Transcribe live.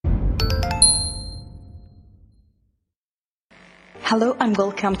Hello and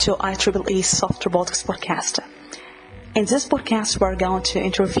welcome to IEEE Soft Robotics Podcast. In this podcast, we're going to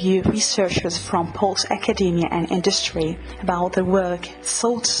interview researchers from both academia and industry about their work,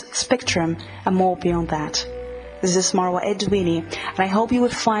 thoughts, spectrum, and more beyond that. This is Marwa Edwini, and I hope you will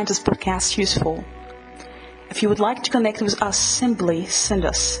find this podcast useful. If you would like to connect with us, simply send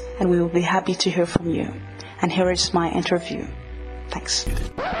us, and we will be happy to hear from you. And here is my interview. Thanks.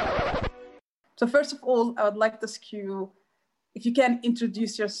 So first of all, I would like to ask you if you can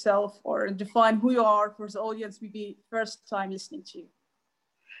introduce yourself or define who you are for the audience, maybe first time listening to you.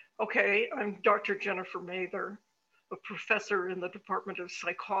 Okay, I'm Dr. Jennifer Mather, a professor in the Department of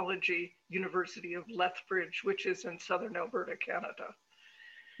Psychology, University of Lethbridge, which is in Southern Alberta, Canada.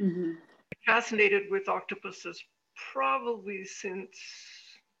 Mm-hmm. Fascinated with octopuses probably since,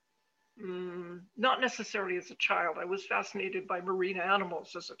 not necessarily as a child. I was fascinated by marine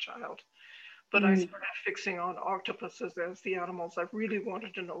animals as a child. But I started fixing on octopuses as the animals I really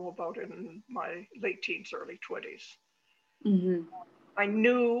wanted to know about in my late teens, early 20s. Mm-hmm. I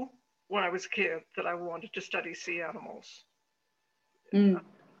knew when I was a kid that I wanted to study sea animals. And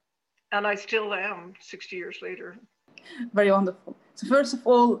I still am 60 years later. Very wonderful. So first of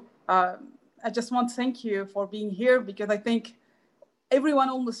all, I just want to thank you for being here, because I think everyone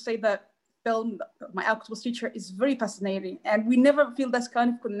almost say that film, My Octopus Teacher, is very fascinating, and we never feel this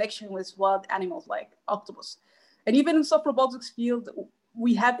kind of connection with wild animals like octopus. And even in soft robotics field,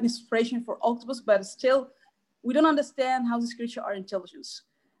 we have inspiration for octopus, but still we don't understand how these creatures are intelligent.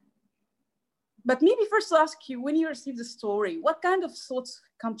 But maybe first to ask you, when you receive the story, what kind of thoughts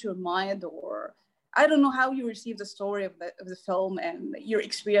come to your mind? Or I don't know how you receive the story of the film and your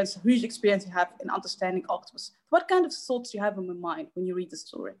experience, huge experience you have in understanding octopus. What kind of thoughts you have in your mind when you read the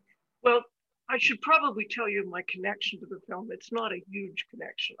story? Well, I should probably tell you my connection to the film. It's not a huge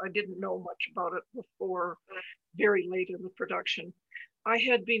connection. I didn't know much about it before very late in the production. I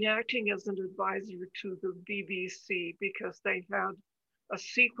had been acting as an advisor to the BBC because they had a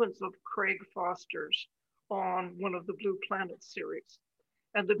sequence of Craig Foster's on one of the Blue Planet series.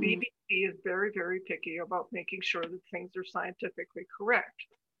 And the BBC is very, very picky about making sure that things are scientifically correct.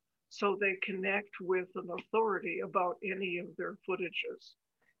 So they connect with an authority about any of their footages.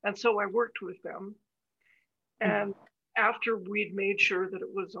 And so I worked with them. And after we'd made sure that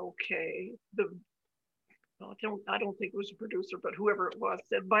it was okay, I don't think it was a producer, but whoever it was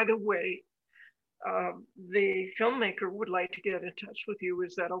said, by the way, the filmmaker would like to get in touch with you.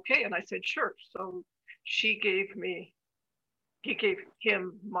 Is that okay? And I said, sure. So he gave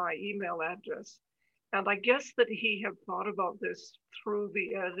him my email address. And I guess that he had thought about this through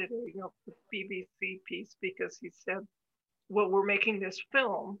the editing of the BBC piece, because he said, well, we're making this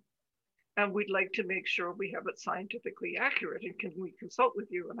film and we'd like to make sure we have it scientifically accurate, and can we consult with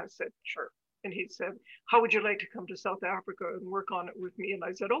you? And I said, sure. And he said, how would you like to come to South Africa and work on it with me? And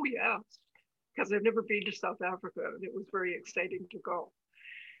I said, oh yes, because I've never been to South Africa and it was very exciting to go.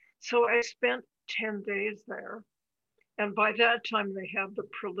 So I spent 10 days there. And by that time they had the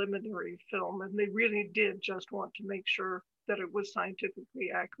preliminary film, and they really did just want to make sure that it was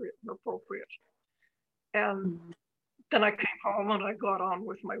scientifically accurate and appropriate. And then I came home and I got on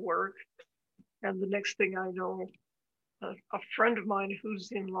with my work. And the next thing I know, a friend of mine who's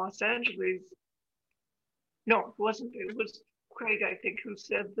in Los Angeles, it was Craig, I think, who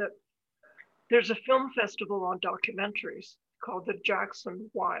said that there's a film festival on documentaries called the Jackson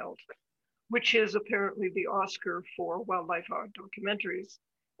Wild, which is apparently the Oscar for wildlife documentaries.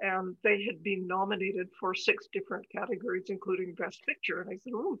 And they had been nominated for 6 different categories, including Best Picture. And I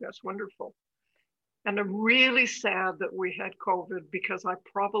said, oh, that's wonderful. And I'm really sad that we had COVID, because I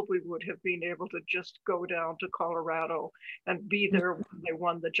probably would have been able to just go down to Colorado and be there when they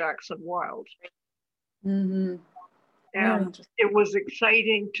won the Jackson Wild. Mm-hmm. And it was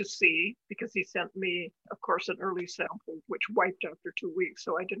exciting to see, because he sent me, of course, an early sample, which wiped after 2 weeks,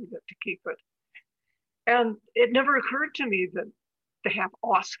 so I didn't get to keep it. And it never occurred to me that they have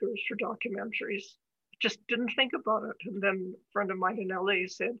Oscars for documentaries. Just didn't think about it. And then a friend of mine in LA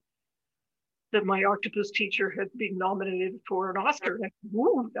said that My Octopus Teacher had been nominated for an Oscar. And I said,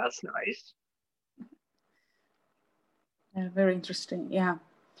 ooh, that's nice. Yeah, very interesting, yeah.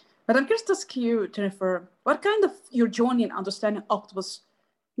 But I'm curious to ask you, Jennifer, what kind of your journey in understanding octopus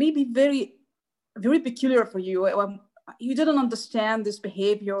may be very, very peculiar for you? You didn't understand this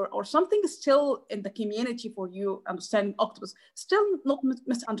behavior, or something is still in the community for you understanding octopus, still not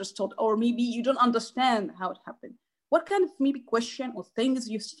misunderstood, or maybe you don't understand how it happened. What kind of maybe question or things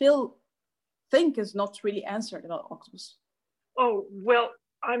you still think is not really answered about octopus? Oh, well,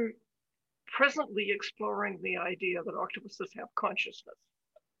 I'm presently exploring the idea that octopuses have consciousness.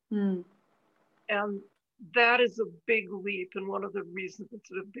 And that is a big leap. And one of the reasons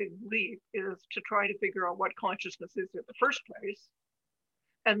it's a big leap is to try to figure out what consciousness is in the first place,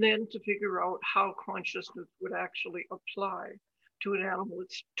 and then to figure out how consciousness would actually apply to an animal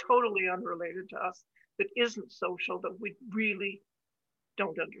that's totally unrelated to us, that isn't social, that we really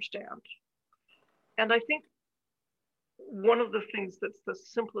don't understand. And I think one of the things that's the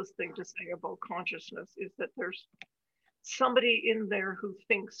simplest thing to say about consciousness is that there's somebody in there who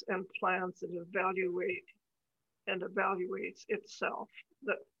thinks and plans and evaluates itself.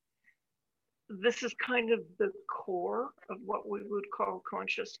 That this is kind of the core of what we would call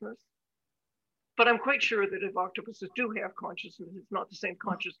consciousness. But I'm quite sure that if octopuses do have consciousness, it's not the same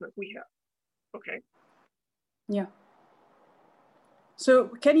consciousness we have. Okay. Yeah. So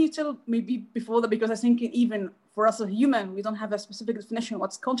can you tell maybe before that, because I think even for us as a human, we don't have a specific definition of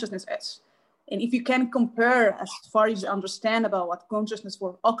what consciousness is. And if you can compare as far as you understand about what consciousness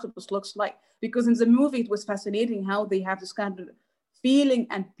for octopus looks like, because in the movie, it was fascinating how they have this kind of feeling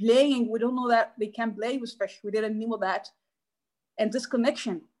and playing. We don't know that they can play with fish. We didn't know that. And this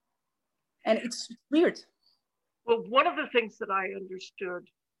connection. And it's weird. Well, one of the things that I understood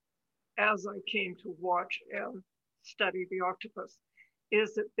as I came to watch and study the octopus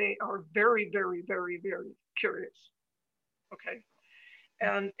is that they are very, very, very, very curious. Okay.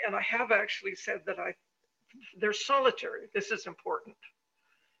 And I have actually said that they're solitary. This is important.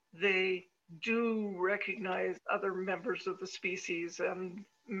 They do recognize other members of the species, and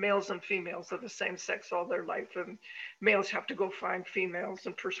males and females of the same sex all their life, and males have to go find females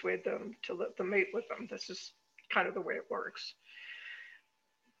and persuade them to let them mate with them. This is kind of the way it works.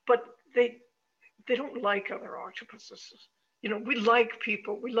 But they don't like other octopuses. You know, we like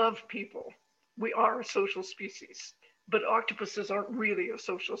people, we love people. We are a social species, but octopuses aren't really a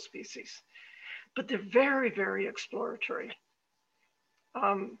social species. But they're very, very exploratory.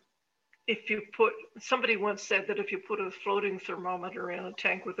 Somebody once said that if you put a floating thermometer in a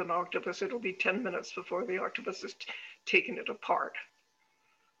tank with an octopus, it'll be 10 minutes before the octopus is taking it apart.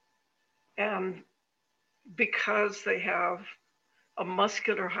 And because they have a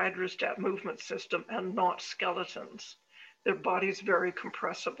muscular hydrostat movement system and not skeletons, their body's very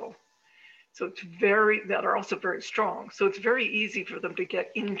compressible. So that are also very strong. So it's very easy for them to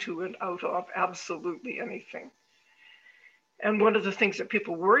get into and out of absolutely anything. And one of the things that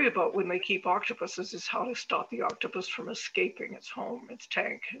people worry about when they keep octopuses is how to stop the octopus from escaping its home, its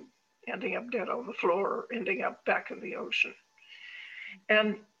tank, and ending up dead on the floor or ending up back in the ocean.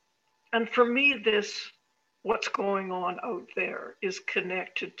 And for me, what's going on out there is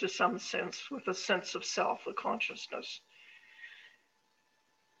connected to some sense with a sense of self, a consciousness.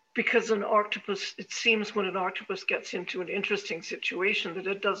 Because it seems when an octopus gets into an interesting situation that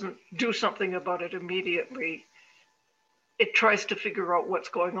it doesn't do something about it immediately. It tries to figure out what's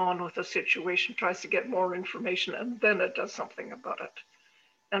going on with the situation, tries to get more information, and then it does something about it.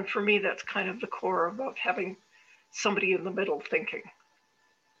 And for me, that's kind of the core about having somebody in the middle thinking.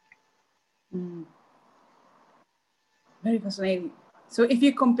 Very fascinating. So if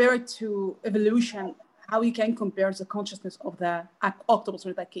you compare it to evolution, how you can compare the consciousness of the octopus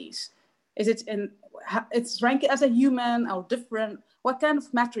in that case? Is it's ranked as a human or different? What kind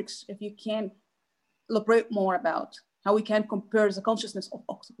of metrics, if you can elaborate more about how we can compare the consciousness of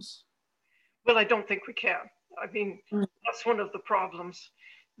octopus? Well, I don't think we can. I mean, that's one of the problems.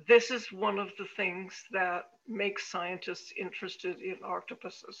 This is one of the things that makes scientists interested in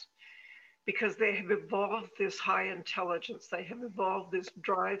octopuses, because they have evolved this high intelligence. They have evolved this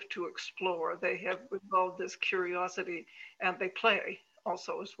drive to explore. They have evolved this curiosity, and they play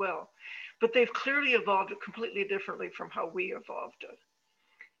also as well. But they've clearly evolved it completely differently from how we evolved it.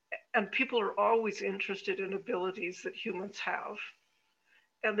 And people are always interested in abilities that humans have.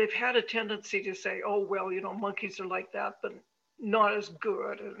 And they've had a tendency to say, oh, well, you know, monkeys are like that, but not as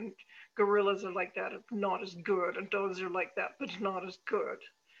good. And gorillas are like that, not as good. And dogs are like that, but not as good.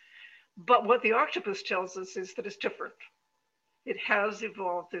 But what the octopus tells us is that it's different. It has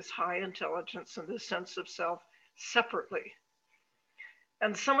evolved this high intelligence and this sense of self separately.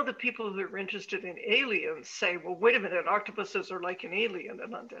 And some of the people who are interested in aliens say, well, wait a minute, octopuses are like an alien.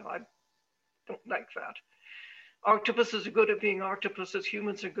 And I don't like that. Octopuses are good at being octopuses.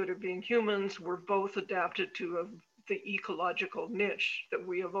 Humans are good at being humans. We're both adapted to the ecological niche that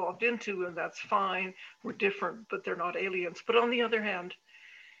we evolved into, and that's fine. We're different, but they're not aliens. But on the other hand,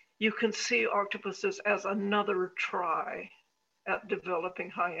 you can see octopuses as another try at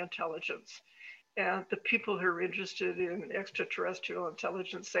developing high intelligence. And the people who are interested in extraterrestrial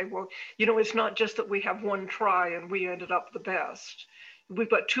intelligence say, well, you know, it's not just that we have one try and we ended up the best. We've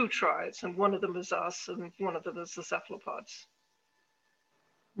got two tries, and one of them is us, and one of them is the cephalopods.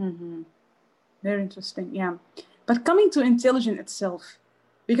 Mm-hmm. Very interesting, yeah. But coming to intelligence itself,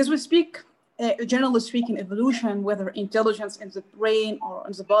 because we speak, generally speaking, evolution, whether intelligence in the brain or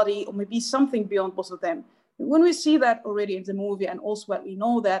in the body, or maybe something beyond both of them. When we see that already in the movie, and also what we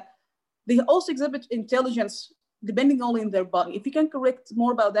know that they also exhibit intelligence depending only on their body. If you can correct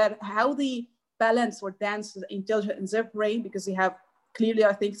more about that, how they balance or dance the intelligence in their brain, because they have clearly,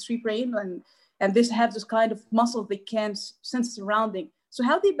 I think, three brain, and this have this kind of muscle they can sense surrounding. So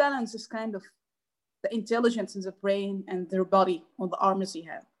how they balance this kind of the intelligence in the brain and their body on the arms they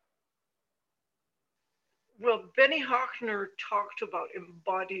have? Well, Benny Hochner talked about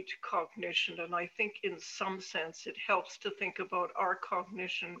embodied cognition, and I think in some sense it helps to think about our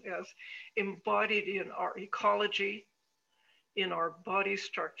cognition as embodied in our ecology, in our body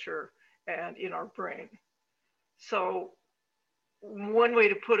structure, and in our brain. So one way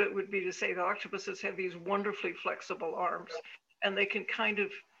to put it would be to say the octopuses have these wonderfully flexible arms, and they can kind of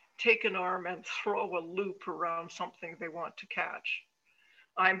take an arm and throw a loop around something they want to catch.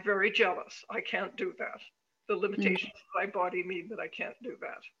 I'm very jealous. I can't do that. The limitations of my body mean that I can't do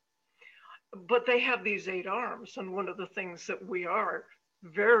that. But they have these 8 arms, and one of the things that we are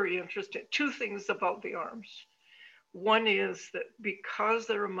very interested, 2 things about the arms. One is that because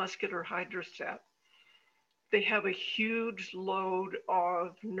they're a muscular hydrostat, they have a huge load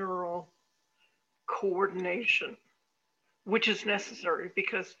of neural coordination, which is necessary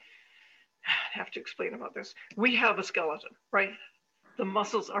because, I have to explain about this. We have a skeleton, right? The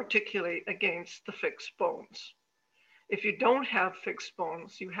muscles articulate against the fixed bones. If you don't have fixed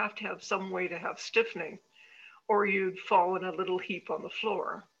bones, you have to have some way to have stiffening, or you'd fall in a little heap on the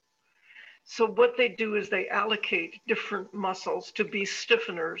floor. So what they do is they allocate different muscles to be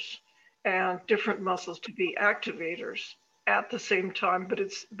stiffeners and different muscles to be activators at the same time, but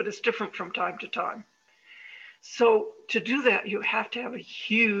it's different from time to time. So to do that, you have to have a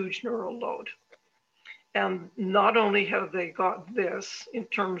huge neural load. And not only have they got this in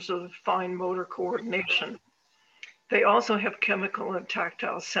terms of fine motor coordination, they also have chemical and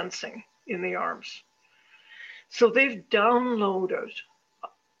tactile sensing in the arms. So they've downloaded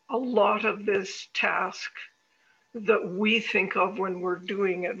a lot of this task that we think of when we're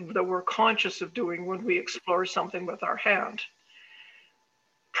doing it, that we're conscious of doing when we explore something with our hand.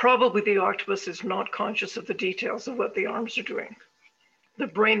 Probably the octopus is not conscious of the details of what the arms are doing. The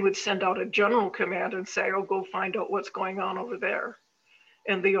brain would send out a general command and say, oh, go find out what's going on over there.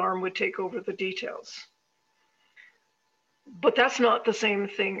 And the arm would take over the details. But that's not the same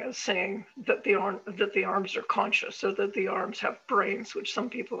thing as saying that the arms are conscious or that the arms have brains, which some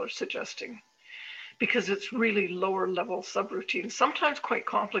people are suggesting, because it's really lower level subroutines, sometimes quite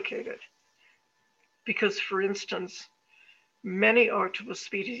complicated. Because, for instance, many octopus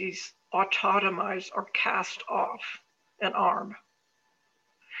species autotomize or cast off an arm.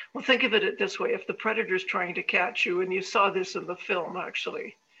 Well, think of it this way. If the predator is trying to catch you, and you saw this in the film,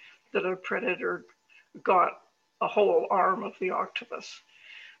 actually, that a predator got a whole arm of the octopus.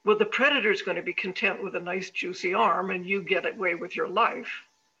 Well, the predator is going to be content with a nice juicy arm, and you get away with your life.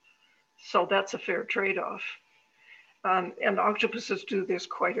 So that's a fair trade-off. And octopuses do this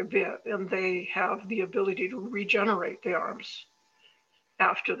quite a bit, and they have the ability to regenerate the arms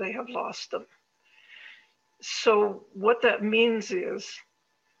after they have lost them. So what that means is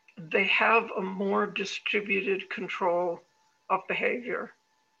they have a more distributed control of behavior,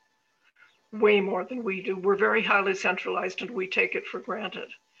 way more than we do. We're very highly centralized and we take it for granted.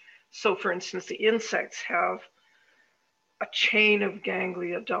 So for instance, the insects have a chain of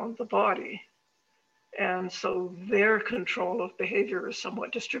ganglia down the body. And so their control of behavior is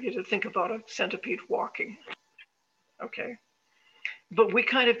somewhat distributed. Think about a centipede walking, okay? But we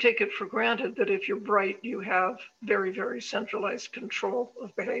kind of take it for granted that if you're bright, you have very, very centralized control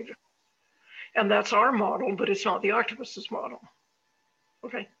of behavior. And that's our model, but it's not the octopus's model,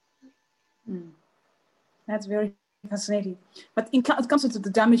 okay? That's very fascinating. But it comes into the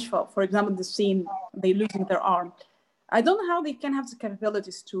damage, for example, the scene, they losing their arm. I don't know how they can have the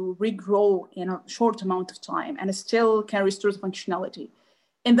capabilities to regrow in a short amount of time and still can restore functionality.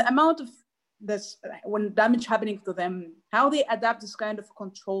 And the amount of this, when damage happening to them, how they adapt this kind of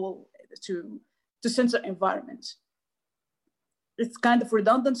control to sensor environment. It's kind of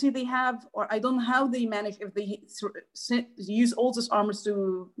redundancy they have, or I don't know how they manage if they use all these arms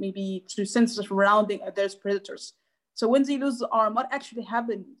to maybe to sense the surrounding of their predators. So when they lose the arm, what actually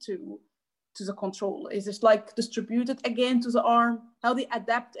happened to the control? Is this like distributed again to the arm? How they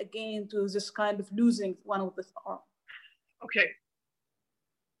adapt again to this kind of losing one of the arm? Okay.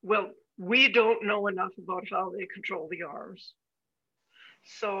 Well, we don't know enough about how they control the arms.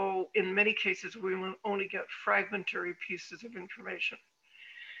 So in many cases, we will only get fragmentary pieces of information.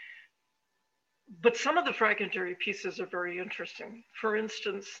 But some of the fragmentary pieces are very interesting. For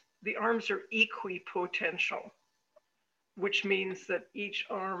instance, the arms are equipotential, which means that each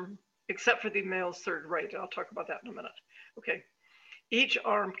arm, except for the male's third right, I'll talk about that in a minute. Okay, each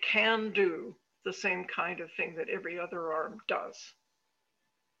arm can do the same kind of thing that every other arm does.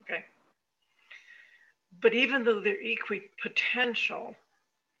 Okay, but even though they're equipotential,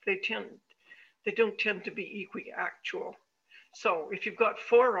 they don't tend to be equiactual. So if you've got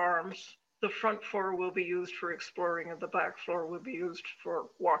 4 arms, the front 4 will be used for exploring and the back 4 will be used for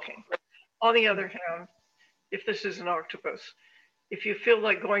walking. On the other hand, if this is an octopus, if you feel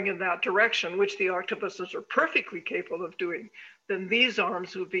like going in that direction, which the octopuses are perfectly capable of doing, then these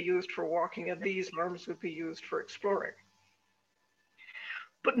arms would be used for walking and these arms would be used for exploring.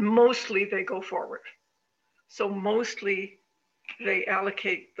 But mostly they go forward. So mostly they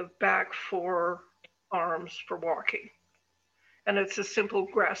allocate the back 4 arms for walking. And it's a simple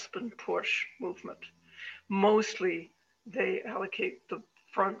grasp and push movement. Mostly they allocate the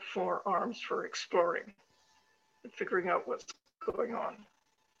front 4 arms for exploring and figuring out what's going on.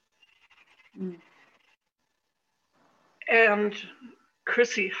 Mm. And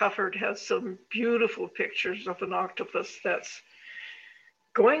Chrissy Hufford has some beautiful pictures of an octopus that's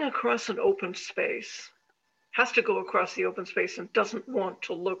going across an open space, has to go across the open space and doesn't want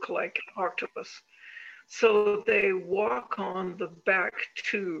to look like an octopus. So they walk on the back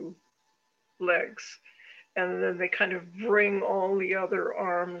 2 legs, and then they kind of bring all the other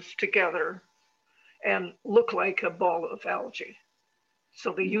arms together and look like a ball of algae.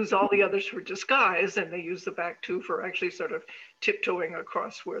 So they use all the others for disguise, and they use the back 2 for actually sort of tiptoeing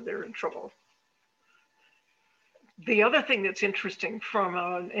across where they're in trouble. The other thing that's interesting from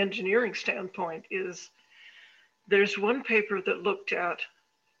an engineering standpoint is there's one paper that looked at,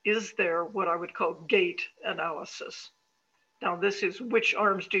 is there what I would call gait analysis? Now this is which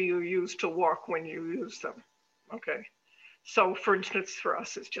arms do you use to walk when you use them, okay? So for instance, for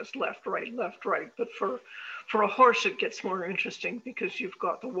us, it's just left, right, but for a horse, it gets more interesting because you've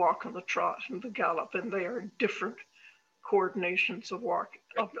got the walk and the trot and the gallop, and they are different coordinations of walk,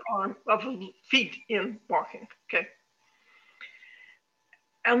 of feet in walking, okay?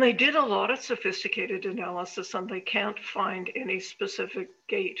 And they did a lot of sophisticated analysis and they can't find any specific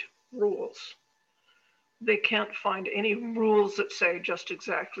gait rules. They can't find any rules that say just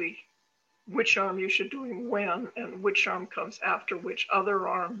exactly which arm you should do when and which arm comes after which other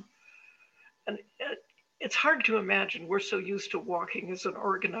arm. And it's hard to imagine. We're so used to walking as an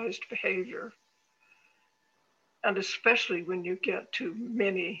organized behavior. And especially when you get to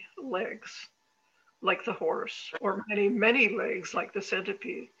many legs, like the horse, or many, many legs like the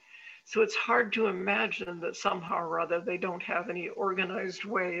centipede. So it's hard to imagine that somehow or other they don't have any organized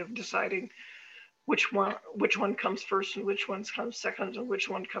way of deciding which one comes first and which one comes second and which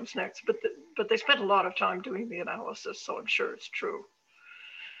one comes next. But they spent a lot of time doing the analysis, so I'm sure it's true.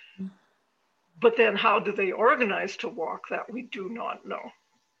 But then how do they organize to walk? That we do not know.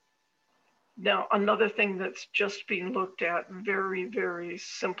 Now, another thing that's just being looked at very, very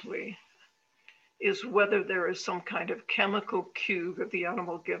simply is whether there is some kind of chemical cue that the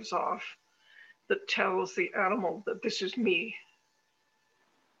animal gives off that tells the animal that this is me.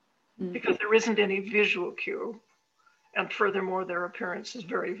 Because there isn't any visual cue. And furthermore, their appearance is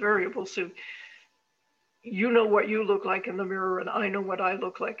very variable. So you know what you look like in the mirror and I know what I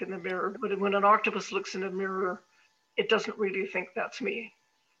look like in the mirror. But when an octopus looks in a mirror, it doesn't really think that's me.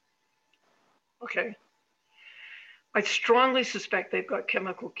 Okay. I strongly suspect they've got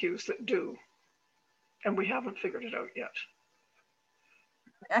chemical cues that do. And we haven't figured it out yet.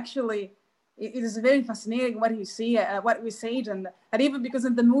 Actually, it is very fascinating what you see, what we said, and even because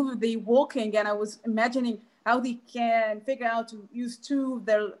in the movie they walking, and I was imagining how they can figure out to use 2 of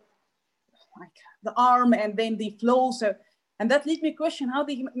their, like the arm and then the flow. So, and that leads me to question how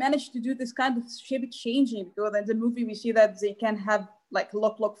they managed to do this kind of shape changing, because in the movie we see that they can have like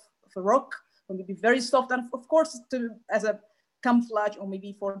lock of a rock, or maybe very soft, and of course as a camouflage or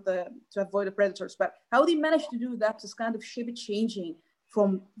maybe to avoid the predators. But how they manage to do that, this kind of shape changing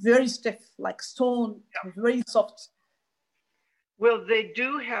from very stiff like stone to very soft? Well, they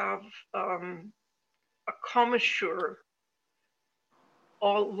do have a commissure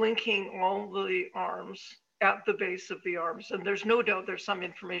all linking all the arms at the base of the arms. And there's no doubt there's some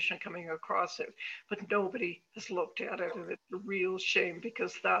information coming across it, but nobody has looked at it. And it's a real shame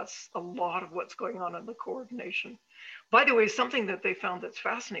because that's a lot of what's going on in the coordination. By the way, something that they found that's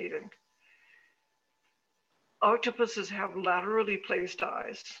fascinating, octopuses have laterally placed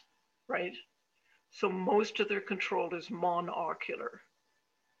eyes, right? So most of their control is monocular.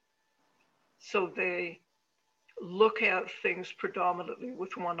 So they look at things predominantly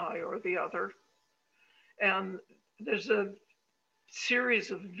with one eye or the other. And there's a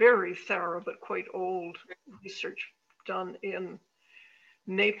series of very thorough but quite old research done in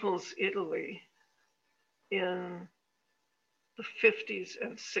Naples, Italy in the 50s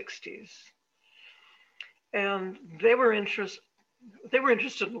and 60s. And they were interested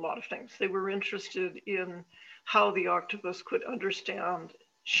in a lot of things. They were interested in how the octopus could understand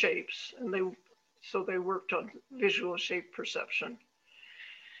shapes, and so they worked on visual shape perception.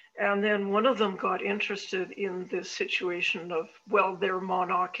 And then one of them got interested in this situation of, well, they're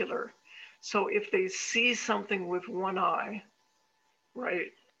monocular. So if they see something with one eye,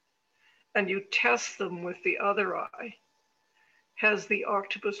 right, and you test them with the other eye, has the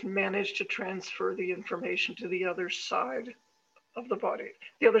octopus managed to transfer the information to the other side of the body,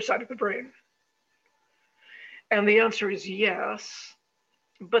 the other side of the brain? And the answer is yes.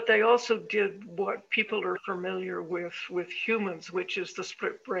 But they also did what people are familiar with humans, which is the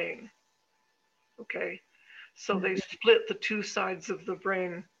split brain. Okay. So they split the two sides of the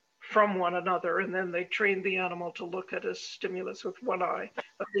brain from one another, and then they trained the animal to look at a stimulus with one eye,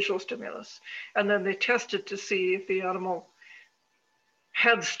 a visual stimulus. And then they tested to see if the animal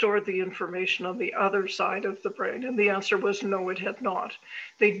had stored the information on the other side of the brain. And the answer was no, it had not.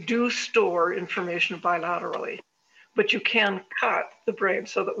 They do store information bilaterally, but you can cut the brain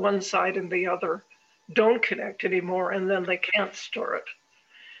so that one side and the other don't connect anymore, and then they can't store it.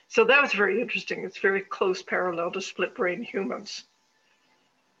 So that was very interesting. It's very close parallel to split brain humans.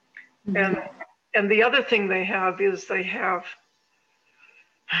 Mm-hmm. And the other thing they have is and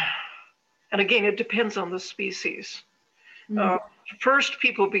again, it depends on the species. Mm-hmm. First,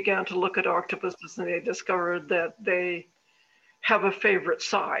 people began to look at octopuses and they discovered that they have a favorite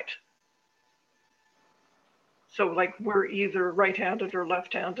side. So like we're either right-handed or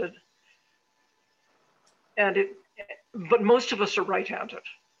left-handed. But most of us are right-handed.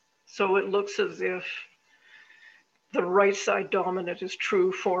 So it looks as if the right side dominant is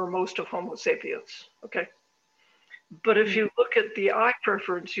true for most of Homo sapiens, okay? But if you look at the eye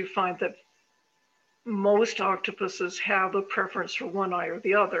preference, you find that most octopuses have a preference for one eye or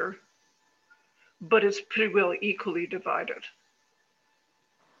the other, but it's pretty well equally divided,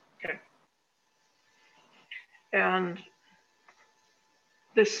 okay? And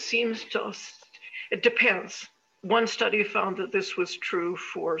this seems to us, it depends. One study found that this was true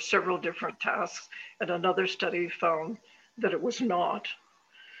for several different tasks, and another study found that it was not.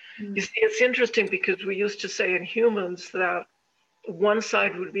 Mm. You see, it's interesting because we used to say in humans that one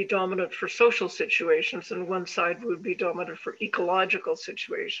side would be dominant for social situations and one side would be dominant for ecological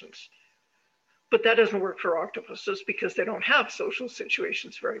situations. But that doesn't work for octopuses because they don't have social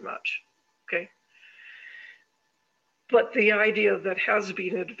situations very much, okay? But the idea that has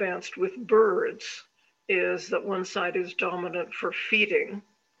been advanced with birds is that one side is dominant for feeding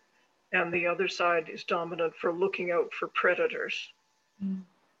and the other side is dominant for looking out for predators. Mm.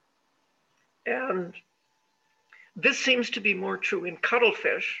 And this seems to be more true in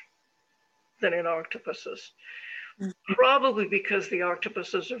cuttlefish than in octopuses, probably because the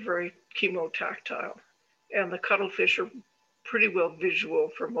octopuses are very chemotactile and the cuttlefish are pretty well visual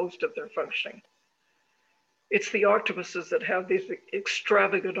for most of their functioning. It's the octopuses that have these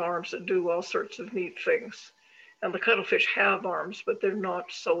extravagant arms that do all sorts of neat things. And the cuttlefish have arms, but they're not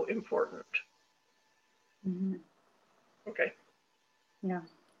so important. Mm-hmm. Okay. Yeah,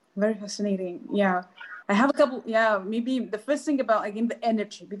 very fascinating. Yeah, I have a couple, maybe the first thing about, again, the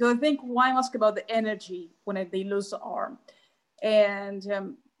energy, because I think why I'm asking about the energy when they lose the arm. And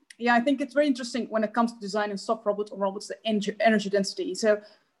I think it's very interesting when it comes to designing soft robots or robots, the energy density. So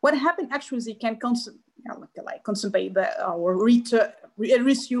what happened actually is they can concentrate or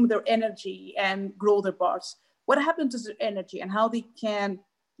resume their energy and grow their parts. What happened to their energy and how they can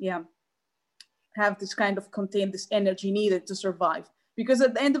have this kind of contain this energy needed to survive? Because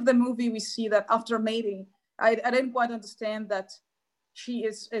at the end of the movie, we see that after mating, I didn't quite understand that she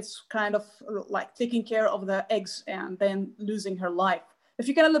is kind of like taking care of the eggs and then losing her life. If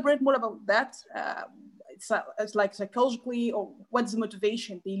you can elaborate more about that, it's like psychologically, or what's the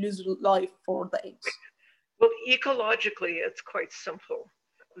motivation they lose life for the eggs? Well, ecologically, it's quite simple.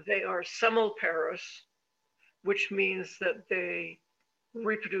 They are semiparous, which means that they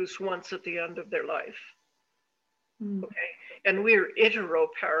reproduce once at the end of their life. Mm. Okay, and we're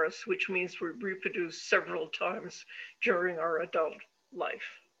heteroparous, which means we reproduce several times during our adult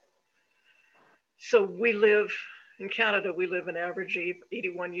life. So we live in Canada, we live an average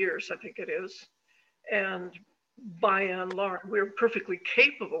 81 years, I think it is. And by and large, we're perfectly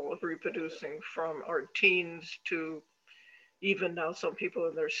capable of reproducing from our teens to even now some people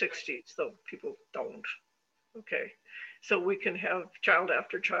in their 60s, though people don't. Okay, so we can have child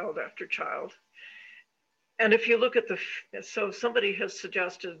after child after child. And if you look at so somebody has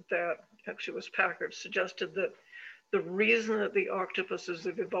suggested that, actually it was Packard, suggested that the reason that the octopuses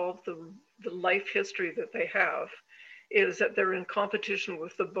have evolved the life history that they have is that they're in competition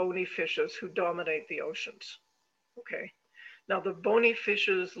with the bony fishes who dominate the oceans. Okay. Now the bony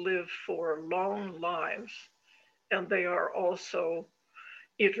fishes live for long lives, and they are also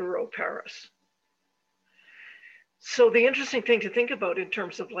iteroparous. So the interesting thing to think about in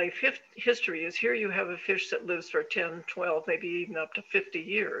terms of life history is here you have a fish that lives for 10, 12, maybe even up to 50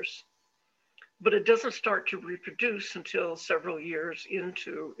 years, but it doesn't start to reproduce until several years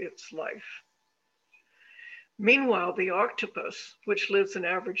into its life. Meanwhile, the octopus, which lives an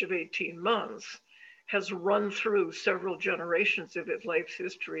average of 18 months, has run through several generations of its life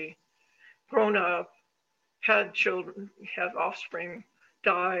history, grown up, had children, had offspring,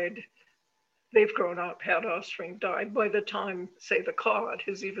 died. They've grown up, had offspring, died by the time, say, the cod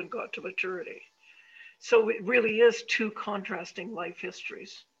has even got to maturity. So it really is two contrasting life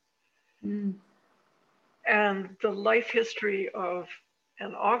histories. Mm. And the life history of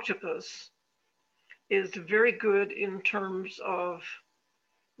an octopus is very good in terms of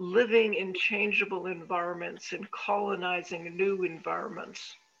living in changeable environments and colonizing new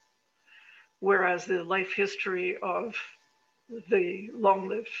environments. Whereas the life history of the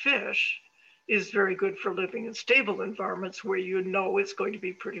long-lived fish is very good for living in stable environments where you know it's going to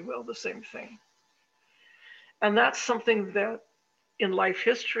be pretty well the same thing. And that's something that in life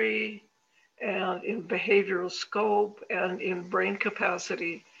history and in behavioral scope and in brain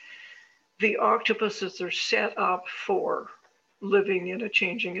capacity, the octopuses are set up for living in a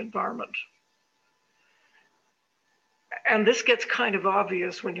changing environment. And this gets kind of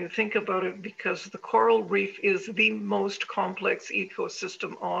obvious when you think about it, because the coral reef is the most complex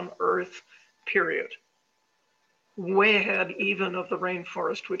ecosystem on Earth, period. Way ahead even of the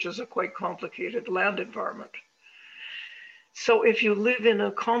rainforest, which is a quite complicated land environment. So if you live in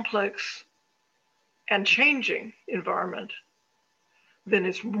a complex and changing environment, then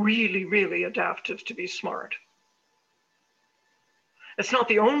it's really, really adaptive to be smart. It's not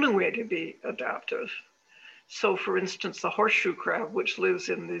the only way to be adaptive. So for instance, the horseshoe crab, which lives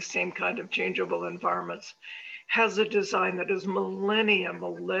in the same kind of changeable environments, has a design that is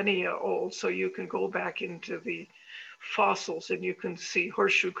millennia old. So you can go back into the fossils and you can see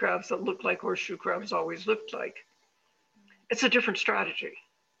horseshoe crabs that look like horseshoe crabs always looked like. It's a different strategy.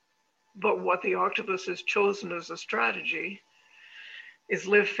 But what the octopus has chosen as a strategy is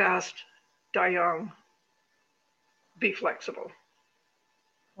live fast, die young, be flexible.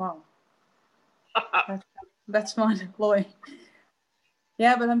 Wow. That's mind-blowing.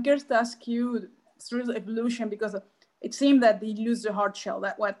 Yeah, but I'm curious to ask you through the evolution, because it seemed that they lose the hard shell.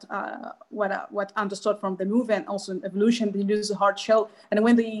 That what understood from the movie, and also in evolution, they lose the hard shell. And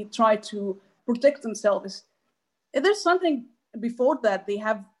when they try to protect themselves, if there's something before that, they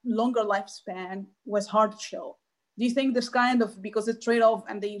have longer lifespan with hard shell. Do you think this kind of, because it's trade-off,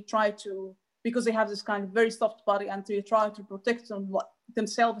 and they try to, because they have this kind of very soft body, and they try to protect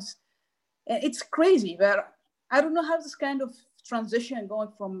themselves, it's crazy. But I don't know how this kind of transition going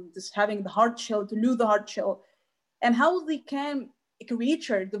from this having the hard shell to lose the hard shell, and how they can, a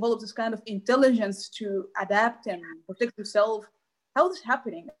creature, develop this kind of intelligence to adapt and protect themselves. How is this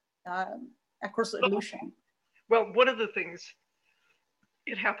happening across evolution? Well, one of the things,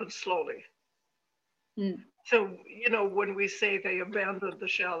 it happens slowly. Mm. So, you know, when we say they abandoned the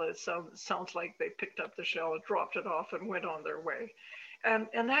shell, it sounds like they picked up the shell and dropped it off and went on their way. And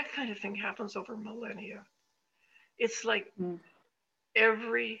that kind of thing happens over millennia. It's like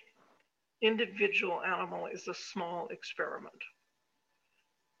every individual animal is a small experiment.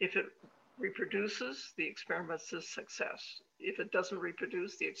 If it reproduces, the experiment's a success. If it doesn't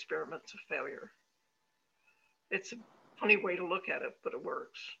reproduce, the experiment's a failure. It's a funny way to look at it, but it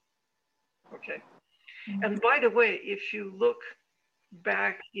works. Okay. And by the way, if you look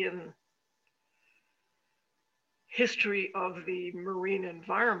back in history of the marine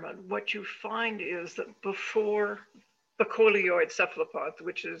environment, what you find is that before the coleoid cephalopods,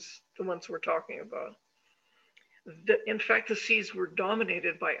 which is the ones we're talking about, in fact, the seas were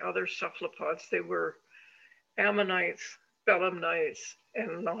dominated by other cephalopods. They were ammonites, belemnites,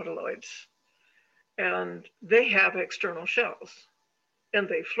 and nautiloids. And they have external shells, and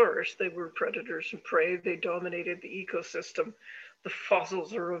they flourished. They were predators and prey. They dominated the ecosystem. The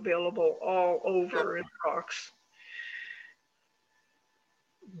fossils are available all over in rocks.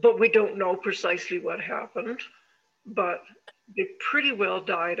 But we don't know precisely what happened, but they pretty well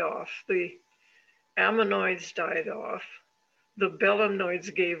died off. The ammonoids died off. The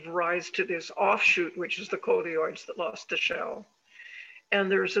belemnoids gave rise to this offshoot, which is the coleoids that lost the shell. And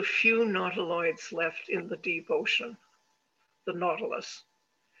there's a few nautiloids left in the deep ocean, the Nautilus.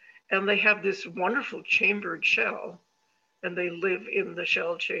 And they have this wonderful chambered shell, and they live in the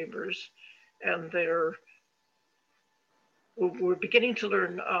shell chambers. And we're beginning to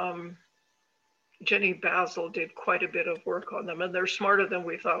learn, Jenny Basil did quite a bit of work on them, and they're smarter than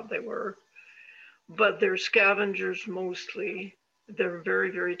we thought they were. But they're scavengers mostly. They're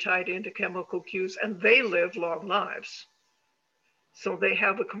very, very tied into chemical cues, and they live long lives. So they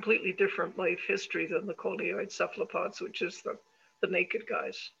have a completely different life history than the conioid cephalopods, which is the naked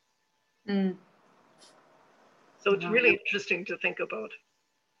guys. Mm. So it's really interesting to think about.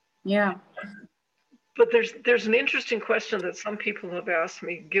 Yeah. But there's an interesting question that some people have asked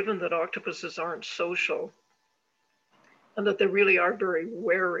me, given that octopuses aren't social and that they really are very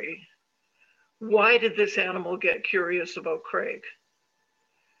wary. Why did this animal get curious about Craig?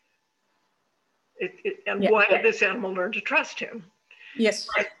 Why did this animal learn to trust him? Yes.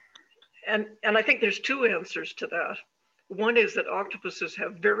 And I think there's two answers to that. One is that octopuses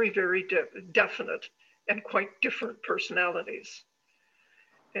have very, very definite and quite different personalities.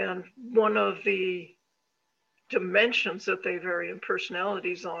 And one of the dimensions that they vary in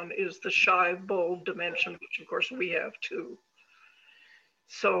personalities on is the shy, bold dimension, which of course we have too.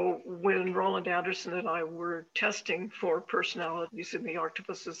 So when Roland Anderson and I were testing for personalities in the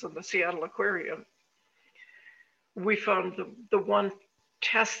octopuses in the Seattle Aquarium, we found the one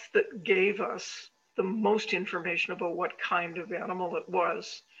test that gave us the most information about what kind of animal it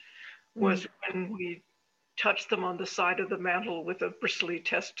was when we touched them on the side of the mantle with a bristly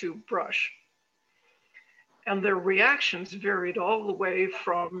test tube brush. And their reactions varied all the way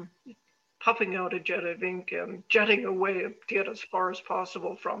from puffing out a jet of ink and jetting away to get as far as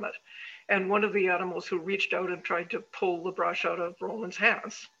possible from it. And one of the animals who reached out and tried to pull the brush out of Roland's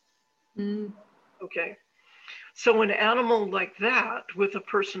hands. Mm. Okay. So an animal like that, with a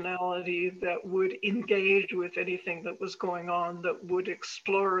personality that would engage with anything that was going on, that would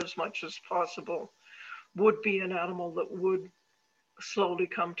explore as much as possible, would be an animal that would slowly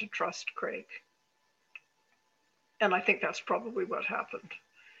come to trust Craig. And I think that's probably what happened,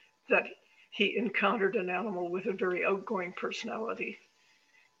 that he encountered an animal with a very outgoing personality,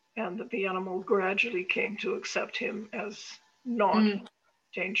 and that the animal gradually came to accept him as not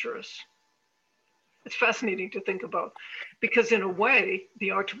dangerous. It's fascinating to think about, because in a way,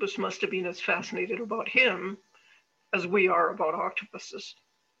 the octopus must have been as fascinated about him as we are about octopuses.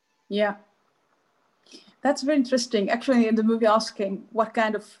 Yeah. That's very interesting. Actually, in the movie, asking what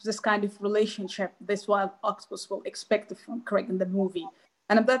kind of relationship this wild octopus will expect from Craig in the movie,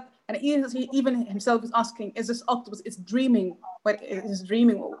 and he even himself is asking, is this octopus dreaming? What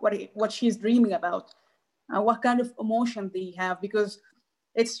she's dreaming about? What kind of emotion they have? Because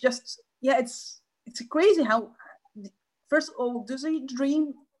it's just it's crazy how. First of all, does he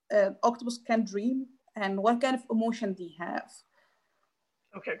dream? Octopus can dream, and what kind of emotion they have?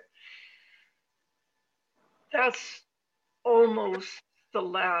 Okay. That's almost the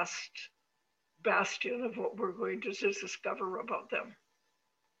last bastion of what we're going to discover about them.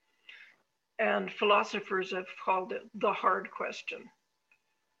 And philosophers have called it the hard question.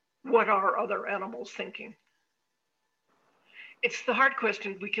 What are other animals thinking? It's the hard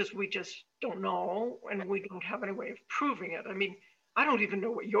question because we just don't know, and we don't have any way of proving it. I mean, I don't even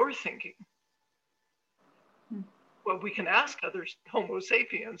know what you're thinking. Well, we can ask other Homo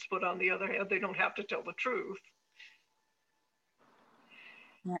sapiens, but on the other hand, they don't have to tell the truth.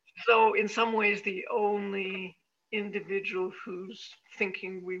 Yeah. So in some ways, the only individual whose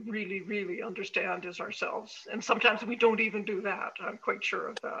thinking we really, really understand is ourselves. And sometimes we don't even do that. I'm quite sure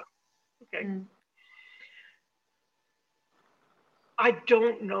of that. Okay. I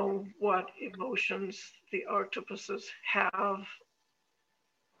don't know what emotions the octopuses have.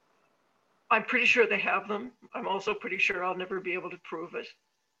 I'm pretty sure they have them. I'm also pretty sure I'll never be able to prove it.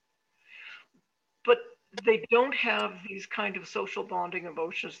 But they don't have these kind of social bonding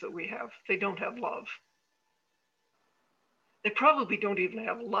emotions that we have. They don't have love. They probably don't even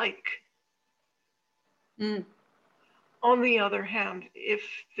have like. On the other hand, if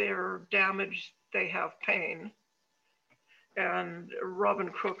they're damaged, they have pain. And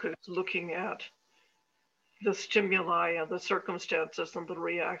Robin Cook is looking at the stimuli and the circumstances and the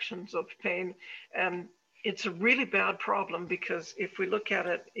reactions of pain. And it's a really bad problem because if we look at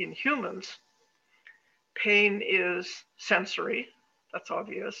it in humans, pain is sensory, that's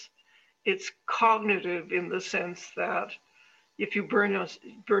obvious. It's cognitive in the sense that if you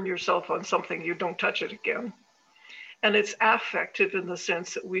burn yourself on something, you don't touch it again. And it's affective in the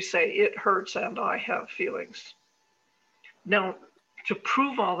sense that we say it hurts and I have feelings. Now, to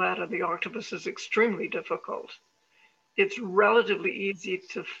prove all that in the octopus is extremely difficult. it's relatively easy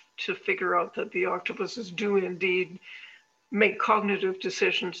to figure out that the octopuses do indeed make cognitive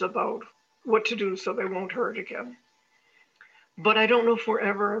decisions about what to do so they won't hurt again. But I don't know if we're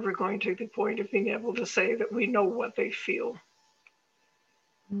ever going to the point of being able to say that we know what they feel.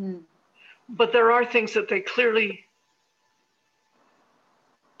 Mm. But there are things that they clearly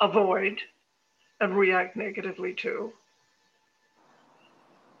avoid and react negatively to.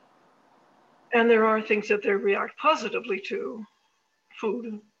 And there are things that they react positively to,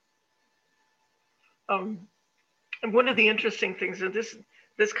 food. And one of the interesting things, and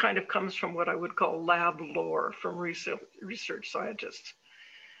this kind of comes from what I would call lab lore from research scientists.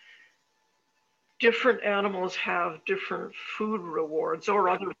 Different animals have different food rewards or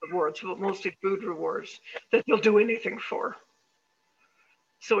other rewards, but mostly food rewards that they'll do anything for.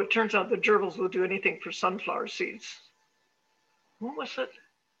 So it turns out the gerbils will do anything for sunflower seeds. What was it?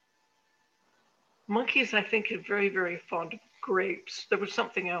 Monkeys, I think, are very, very fond of grapes. There was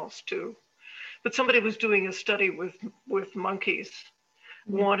something else too. But somebody was doing a study with monkeys,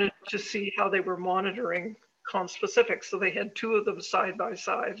 wanted to see how they were monitoring conspecifics. So they had two of them side by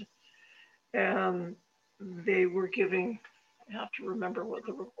side. And they were giving, I have to remember what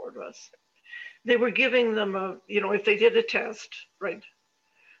the reward was. They were giving them a, if they did a test, right,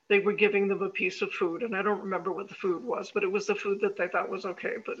 they were giving them a piece of food. And I don't remember what the food was, but it was the food that they thought was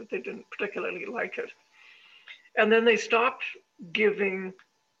okay, but they didn't particularly like it. And then they stopped giving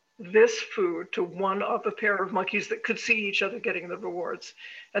this food to one of a pair of monkeys that could see each other getting the rewards.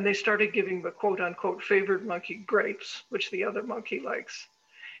 And they started giving the quote unquote favored monkey grapes, which the other monkey likes,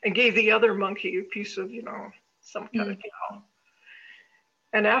 and gave the other monkey a piece of, some kind of cow.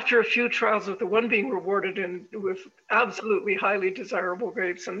 And after a few trials with the one being rewarded with absolutely highly desirable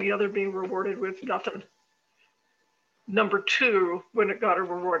grapes and the other being rewarded with nothing, number two, when it got a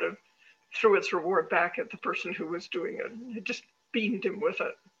rewarded, threw its reward back at the person who was doing it. It just beamed him with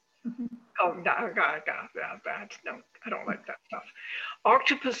it. Oh, no, I don't like that stuff.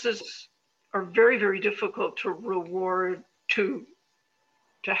 Octopuses are very, very difficult to reward, to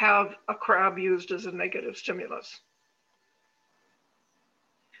have a crab used as a negative stimulus.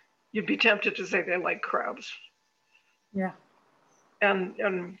 You'd be tempted to say they like crabs. Yeah.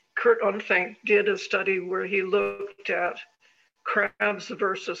 And Kurt Onfink did a study where he looked at crabs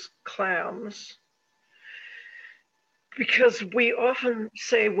versus clams. Because we often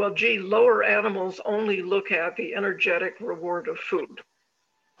say, well, gee, lower animals only look at the energetic reward of food.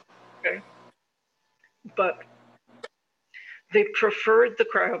 Okay. But they preferred the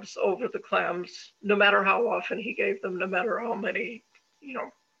crabs over the clams, no matter how often he gave them, no matter how many,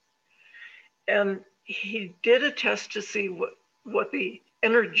 And he did a test to see what the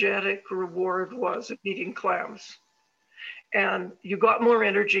energetic reward was of eating clams. And you got more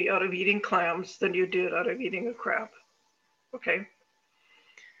energy out of eating clams than you did out of eating a crab. Okay.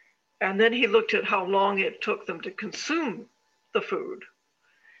 And then he looked at how long it took them to consume the food.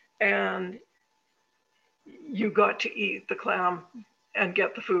 And you got to eat the clam and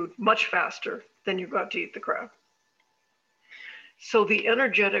get the food much faster than you got to eat the crab. So the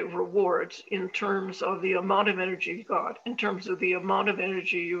energetic rewards in terms of the amount of energy you got, in terms of the amount of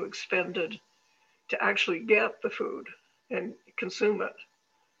energy you expended to actually get the food and consume it,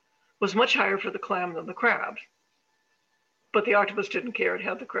 was much higher for the clam than the crab. But the octopus didn't care, it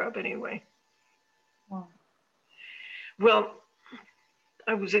had the crab anyway. Wow. Well,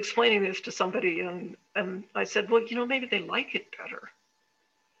 I was explaining this to somebody and I said, well, maybe they like it better.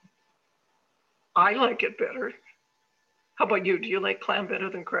 I like it better. How about you? Do you like clam better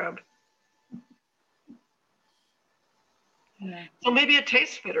than crab? Yeah. So maybe it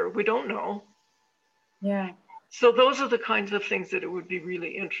tastes better. We don't know. Yeah. So those are the kinds of things that it would be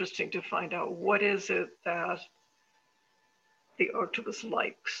really interesting to find out. What is it that the octopus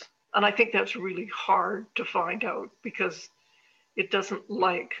likes? And I think that's really hard to find out because it doesn't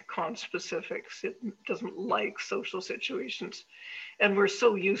like conspecifics. It doesn't like social situations. And we're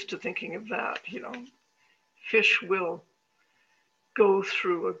so used to thinking of that, Fish will go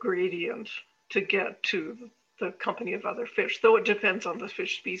through a gradient to get to the company of other fish, though it depends on the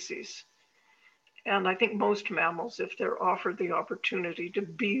fish species. And I think most mammals, if they're offered the opportunity to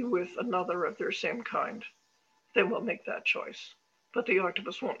be with another of their same kind, they will make that choice. But the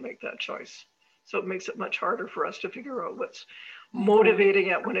octopus won't make that choice. So it makes it much harder for us to figure out what's motivating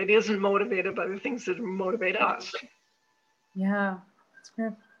it when it isn't motivated by the things that motivate us. Yeah, it's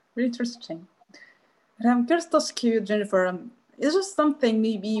very interesting. And I'm curious to ask you, Jennifer, is there something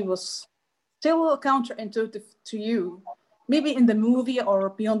maybe was still counterintuitive to you, maybe in the movie or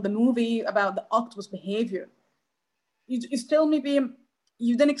beyond the movie, about the octopus behavior? You still maybe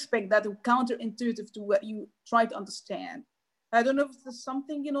you then expect that to counterintuitive to what you try to understand. I don't know if there's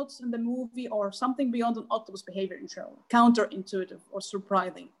something you notice in the movie or something beyond an octopus behavior in general, counterintuitive or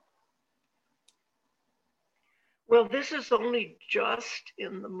surprising. Well, this is only just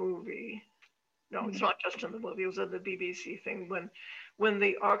in the movie. No, it's not just in the movie. It was in the BBC thing when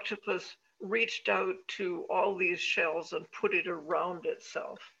the octopus reached out to all these shells and put it around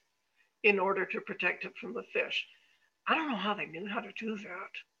itself in order to protect it from the fish. I don't know how they knew how to do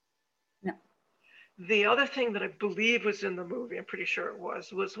that. No. The other thing that I believe was in the movie, I'm pretty sure it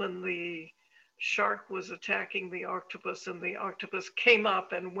was when the shark was attacking the octopus and the octopus came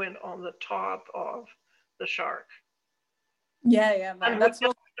up and went on the top of the shark. Yeah, and that's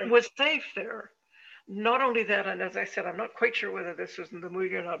what was safe there. Not only that, and as I said, I'm not quite sure whether this was in the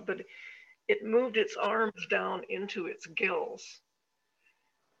movie or not, but it moved its arms down into its gills.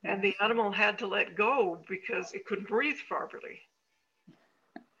 And the animal had to let go because it couldn't breathe properly.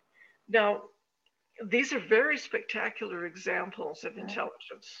 Now, these are very spectacular examples of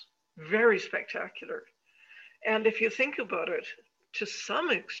intelligence, very spectacular. And if you think about it, to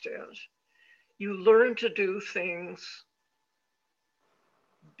some extent, you learn to do things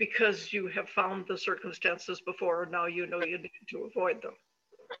because you have found the circumstances before, and now you know you need to avoid them.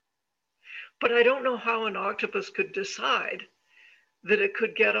 But I don't know how an octopus could decide that it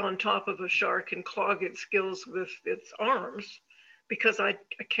could get on top of a shark and clog its gills with its arms, because I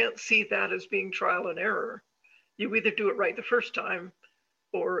can't see that as being trial and error. You either do it right the first time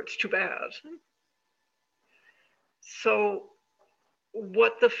or it's too bad. So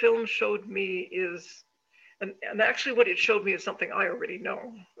what the film showed me is, and actually what it showed me is something I already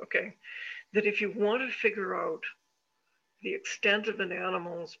know, okay? That if you want to figure out the extent of an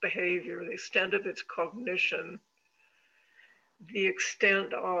animal's behavior, the extent of its cognition, the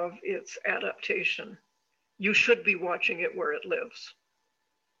extent of its adaptation, you should be watching it where it lives.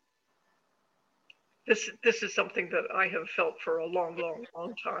 This is something that I have felt for a long, long,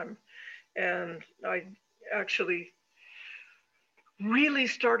 long time. And I actually really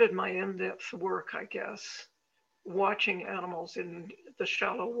started my in-depth work, I guess, watching animals in the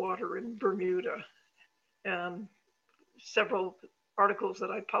shallow water in Bermuda. And several articles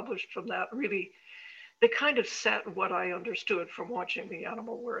that I published from that really, they kind of set what I understood from watching the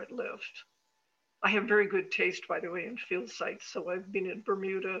animal where it lived. I have very good taste, by the way, in field sites. So I've been in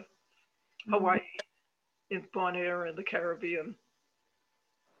Bermuda, Hawaii, in Bonaire, and the Caribbean.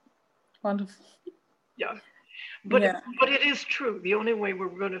 Wonderful. Yeah. But it is true. The only way we're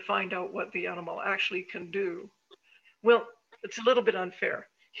going to find out what the animal actually can do, well, it's a little bit unfair.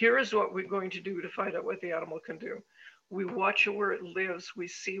 Here is what we're going to do to find out what the animal can do. We watch it where it lives, we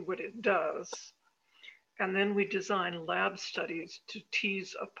see what it does, and then we design lab studies to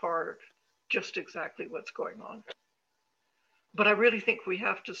tease apart just exactly what's going on. But I really think we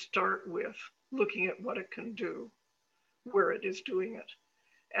have to start with looking at what it can do, where it is doing it.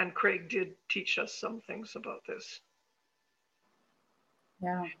 And Craig did teach us some things about this.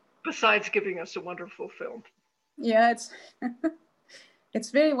 Yeah. Besides giving us a wonderful film. Yeah, it's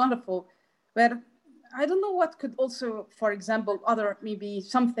very wonderful. But I don't know what could also, for example, other maybe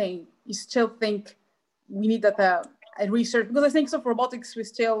something you still think we need that a research, because I think so for robotics we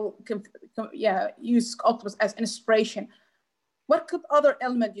still use octopus as inspiration. What could other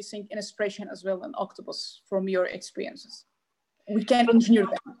element you think inspiration as well in octopus from your experiences? We can engineer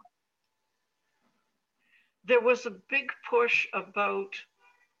them. There was a big push about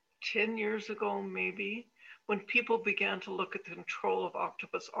 10 years ago, maybe, when people began to look at the control of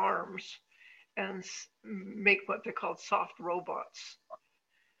octopus arms and make what they called soft robots.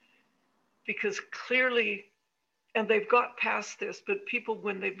 Because clearly, and they've got past this, but people,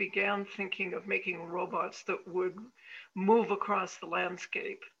 when they began thinking of making robots that would move across the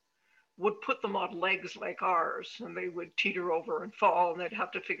landscape, would put them on legs like ours, and they would teeter over and fall, and they'd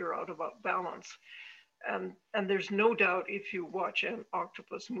have to figure out about balance. And there's no doubt, if you watch an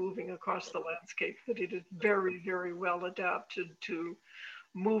octopus moving across the landscape, that it is very, very well adapted to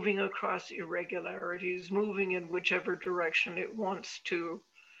moving across irregularities, moving in whichever direction it wants to,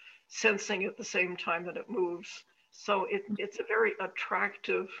 sensing at the same time that it moves. So it's a very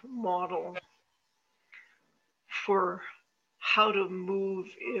attractive model for how to move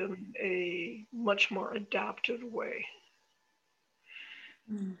in a much more adapted way.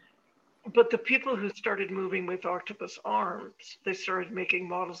 But the people who started moving with octopus arms, they started making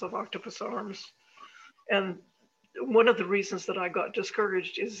models of octopus arms. And one of the reasons that I got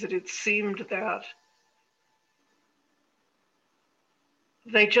discouraged is that it seemed that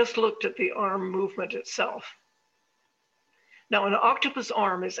they just looked at the arm movement itself. Now, an octopus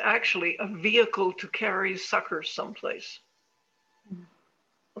arm is actually a vehicle to carry suckers someplace.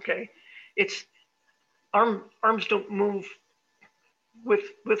 Okay, it's arms don't move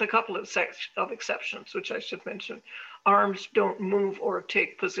with a couple of exceptions, which I should mention. Arms don't move or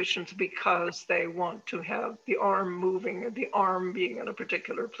take positions because they want to have the arm moving and the arm being in a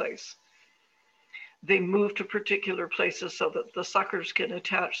particular place. They move to particular places so that the suckers can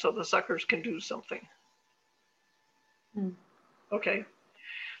attach, so the suckers can do something. Okay,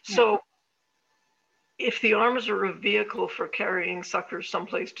 so if the arms are a vehicle for carrying suckers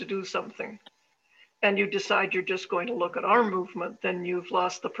someplace to do something, and you decide you're just going to look at arm movement, then you've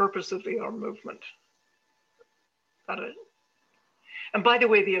lost the purpose of the arm movement. Got it? And by the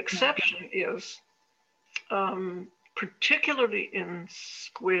way, the exception is, particularly in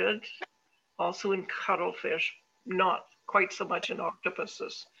squid, also in cuttlefish, not quite so much in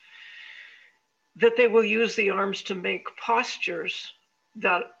octopuses, that they will use the arms to make postures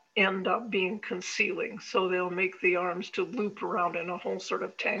that end up being concealing. So they'll make the arms to loop around in a whole sort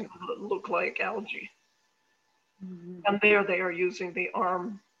of tangle that look like algae. And there they are using the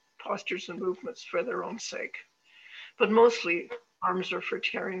arm postures and movements for their own sake. But mostly arms are for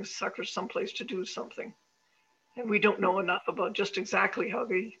carrying suckers someplace to do something. And we don't know enough about just exactly how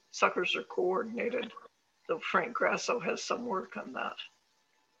the suckers are coordinated. So Frank Grasso has some work on that.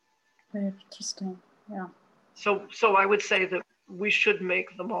 Very interesting, yeah. So I would say that we should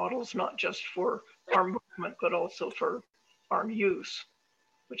make the models not just for arm movement, but also for arm use,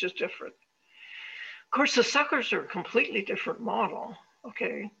 which is different. Of course, the suckers are a completely different model,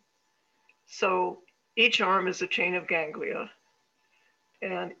 okay? So each arm is a chain of ganglia,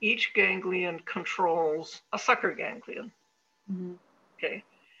 and each ganglion controls a sucker ganglion, okay?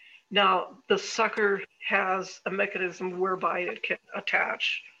 Now, the sucker has a mechanism whereby it can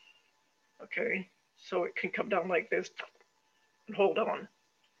attach, okay? So it can come down like this and hold on.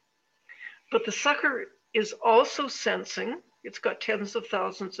 But the sucker is also sensing. It's got tens of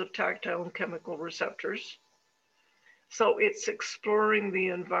thousands of tactile and chemical receptors. So it's exploring the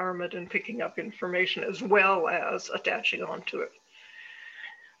environment and picking up information as well as attaching onto it.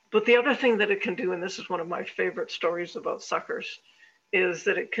 But the other thing that it can do, and this is one of my favorite stories about suckers, is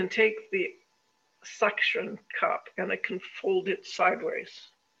that it can take the suction cup and it can fold it sideways.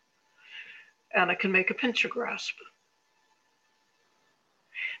 And it can make a pincher grasp.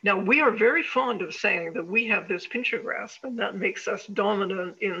 Now, we are very fond of saying that we have this pincher grasp and that makes us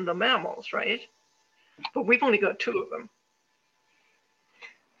dominant in the mammals, right? But we've only got 2 of them.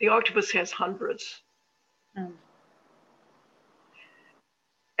 The octopus has hundreds.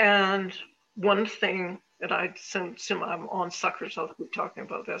 And one thing that I'm on suckers, I'll be talking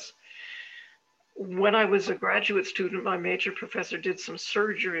about this. When I was a graduate student, my major professor did some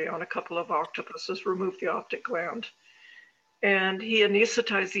surgery on a couple of octopuses, removed the optic gland. And he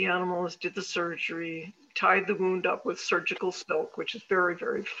anesthetized the animals, did the surgery, tied the wound up with surgical silk, which is very,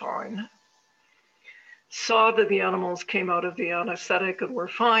 very fine. Saw that the animals came out of the anesthetic and were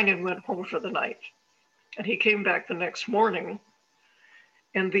fine and went home for the night. And he came back the next morning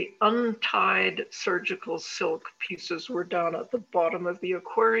and the untied surgical silk pieces were down at the bottom of the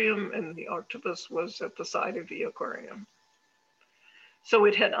aquarium and the octopus was at the side of the aquarium. So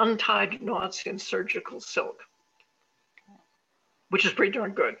it had untied knots in surgical silk, which is pretty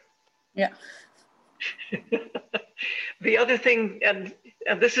darn good. Yeah. The other thing, and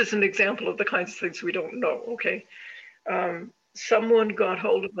this is an example of the kinds of things we don't know, okay? Someone got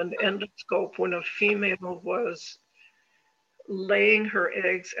hold of an endoscope when a female was laying her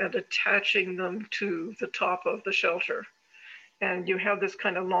eggs and attaching them to the top of the shelter. And you have this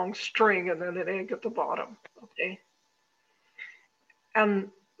kind of long string and then an egg at the bottom, okay?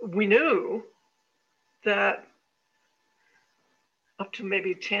 And we knew that up to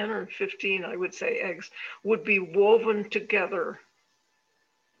maybe 10 or 15, I would say, eggs would be woven together.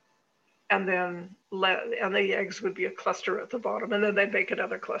 And then the eggs would be a cluster at the bottom, and then they'd make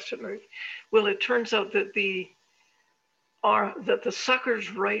another cluster. Well, it turns out that the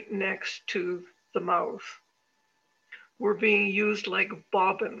suckers right next to the mouth were being used like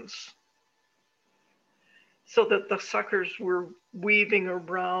bobbins, so that the suckers were weaving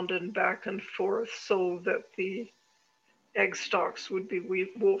around and back and forth so that the egg stalks would be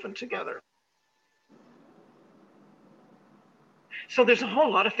woven together. So there's a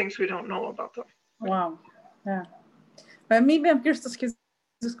whole lot of things we don't know about them. Wow, yeah. But maybe I'm curious to ask you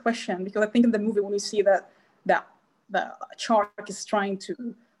this question, because I think in the movie when we see that the shark is trying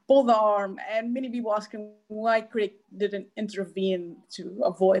to pull the arm, and many people asking why Crick didn't intervene to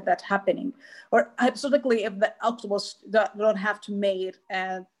avoid that happening, or hypothetically, if the octopus don't have to mate,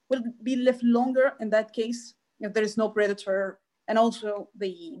 and will it be left longer in that case if there is no predator, and also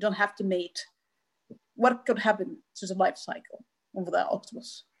they don't have to mate? What could happen to the life cycle? of the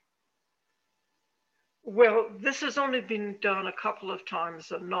octopus? Well, this has only been done a couple of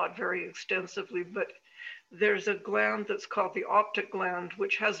times and not very extensively, but there's a gland that's called the optic gland,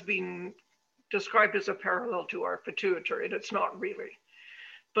 which has been described as a parallel to our pituitary, and it's not really.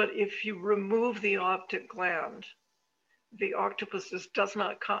 But if you remove the optic gland, the octopus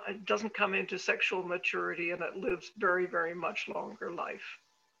doesn't come into sexual maturity, and it lives very, very much longer life.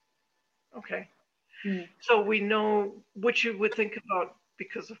 Okay. Mm. So we know what you would think about,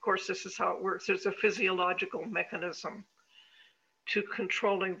 because of course this is how it works. There's a physiological mechanism to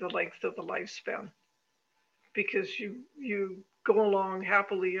controlling the length of the lifespan, because you go along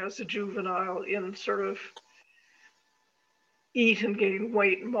happily as a juvenile in sort of eat and gain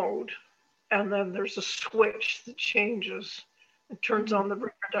weight mode. And then there's a switch that changes and turns on the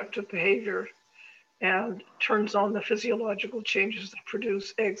reproductive behavior and turns on the physiological changes that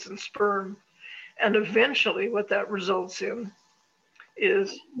produce eggs and sperm. And eventually what that results in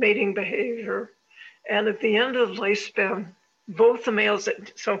is mating behavior. And at the end of the lifespan, both the males,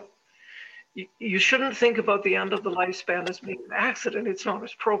 so you shouldn't think about the end of the lifespan as being an accident. It's not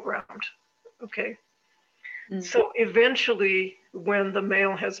as programmed, okay? Mm. So eventually, when the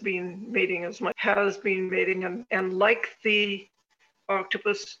male has been mating and like the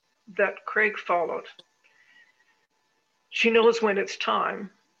octopus that Craig followed, she knows when it's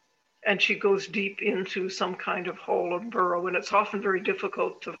time, and she goes deep into some kind of hole or burrow, and it's often very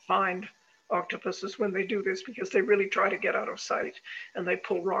difficult to find octopuses when they do this, because they really try to get out of sight and they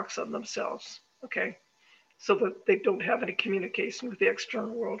pull rocks on themselves, okay? So that they don't have any communication with the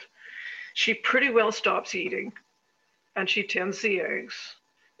external world. She pretty well stops eating, and she tends the eggs,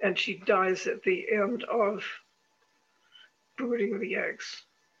 and she dies at the end of brooding the eggs.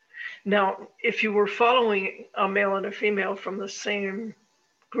 Now, if you were following a male and a female from the same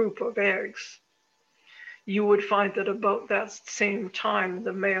group of eggs, you would find that about that same time,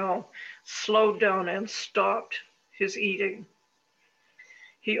 the male slowed down and stopped his eating.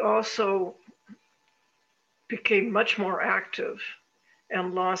 He also became much more active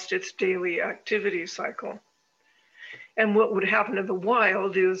and lost its daily activity cycle. And what would happen in the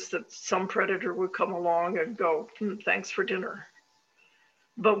wild is that some predator would come along and go, thanks for dinner.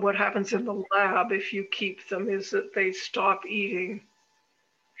 But what happens in the lab, if you keep them, is that they stop eating.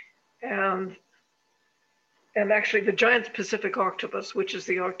 And actually the giant Pacific octopus, which is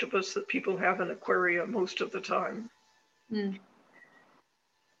the octopus that people have in aquaria most of the time,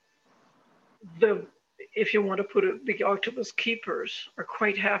 if you want to put it, the octopus keepers are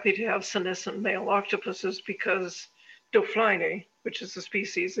quite happy to have senescent male octopuses, because Dophlini, which is the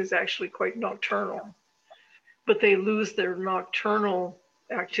species, is actually quite nocturnal. But they lose their nocturnal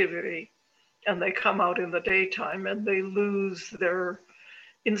activity and they come out in the daytime, and they lose their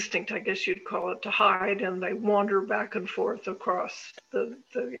instinct, I guess you'd call it, to hide, and they wander back and forth across the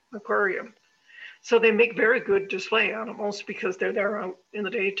aquarium. So they make very good display animals, because they're there out in the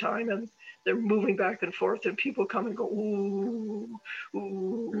daytime and they're moving back and forth, and people come and go, ooh,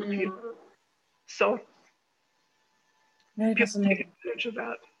 ooh. You know. So very people fascinating. take advantage of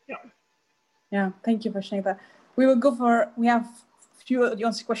that. Yeah. Yeah, thank you for sharing that. We have a few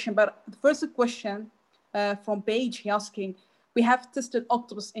audience questions, but the first question from Paige asking, we have tested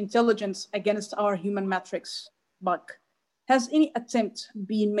octopus intelligence against our human matrix bug. Has any attempt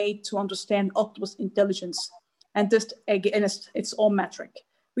been made to understand octopus intelligence and test against its own metric?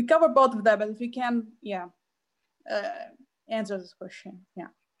 We cover both of them, but if you can, answer this question. Yeah.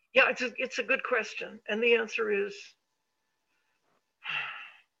 Yeah, it's a good question. And the answer is,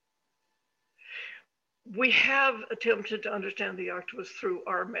 we have attempted to understand the octopus through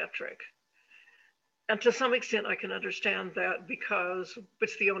our metric. And to some extent, I can understand that, because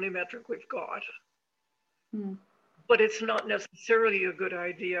it's the only metric we've got. But it's not necessarily a good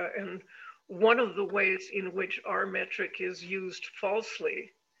idea. And one of the ways in which our metric is used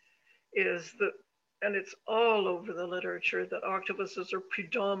falsely is that, and it's all over the literature, that octopuses are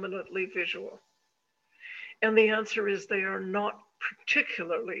predominantly visual. And the answer is they are not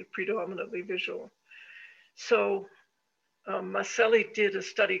particularly predominantly visual. So Maselli did a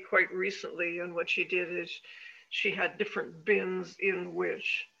study quite recently, and what she did is she had different bins in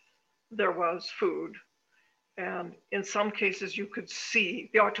which there was food. And in some cases you could see,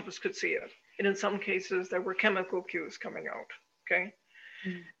 the octopus could see it. And in some cases there were chemical cues coming out, okay?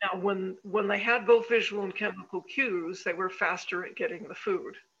 Now, when they had both visual and chemical cues, they were faster at getting the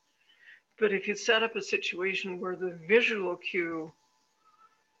food. But if you set up a situation where the visual cue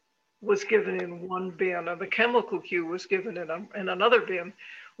was given in one bin and the chemical cue was given in another bin,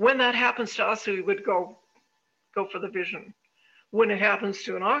 when that happens to us, we would go for the vision. When it happens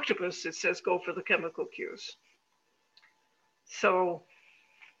to an octopus, it says go for the chemical cues. So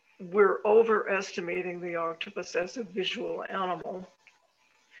we're overestimating the octopus as a visual animal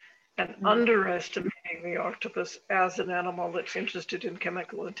and underestimating the octopus as an animal that's interested in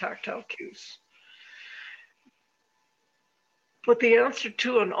chemical and tactile cues. But the answer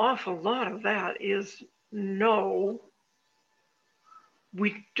to an awful lot of that is no.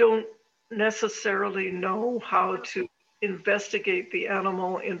 We don't necessarily know how to investigate the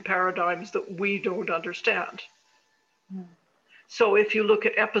animal in paradigms that we don't understand. So if you look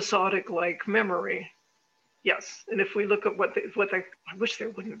at episodic like memory, yes. And if we look at what they, I wish they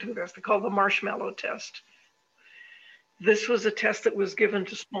wouldn't do this, they call the marshmallow test. This was a test that was given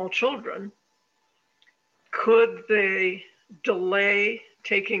to small children. Could they delay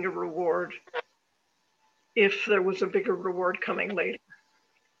taking a reward if there was a bigger reward coming later?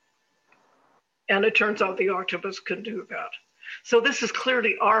 And it turns out the octopus could do that. So this is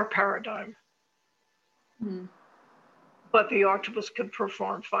clearly our paradigm. But the octopus can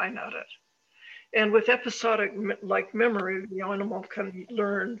perform fine at it. And with episodic like memory, the animal can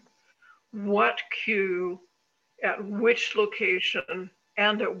learn what cue, at which location,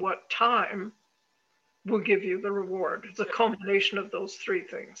 and at what time will give you the reward. It's a combination of those three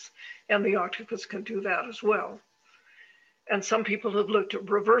things. And the octopus can do that as well. And some people have looked at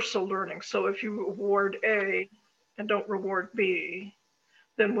reversal learning. So if you reward A and don't reward B,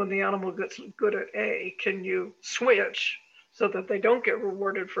 then when the animal gets good at A, can you switch so that they don't get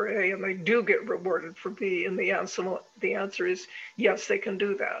rewarded for A and they do get rewarded for B? And the answer is yes, they can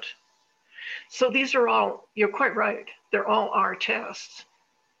do that. So these are all, you're quite right, they're all our tests.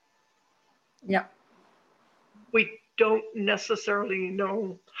 Yeah. We don't necessarily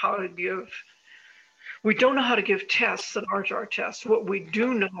know how to give, we don't know how to give tests that aren't our tests. What we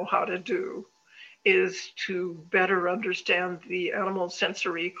do know how to do is to better understand the animal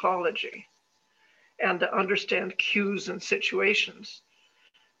sensory ecology and to understand cues and situations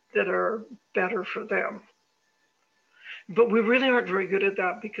that are better for them. But we really aren't very good at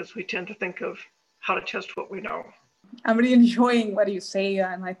that because we tend to think of how to test what we know. I'm really enjoying what you say,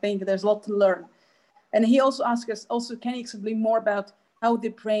 and I think there's a lot to learn. And he also asked us, can you explain more about how the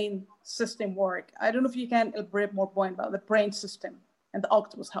brain system work? I don't know if you can elaborate more point about the brain system and the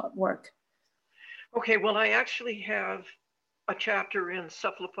octopus, how it work. Okay, well, I actually have a chapter in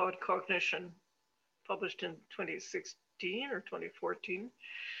Cephalopod Cognition, published in 2016 or 2014,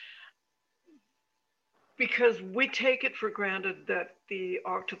 because we take it for granted that the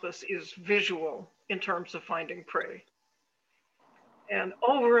octopus is visual in terms of finding prey. And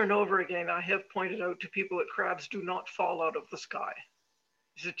over again, I have pointed out to people that crabs do not fall out of the sky.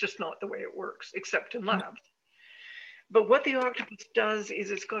 This is just not the way it works, except in labs. But what the octopus does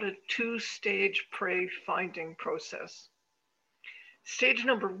is it's got a two-stage prey finding process. Stage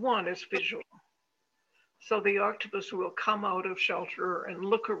number one is visual. So the octopus will come out of shelter and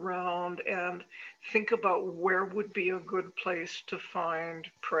look around and think about where would be a good place to find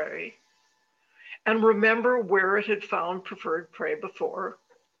prey. And remember where it had found preferred prey before.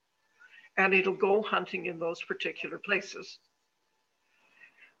 And it'll go hunting in those particular places.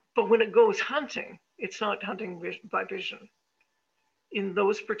 But when it goes hunting, it's not hunting by vision. In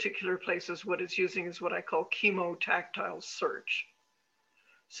those particular places, what it's using is what I call chemotactile search.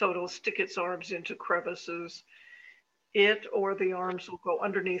 So it'll stick its arms into crevices. It or the arms will go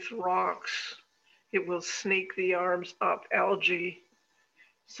underneath rocks. It will snake the arms up algae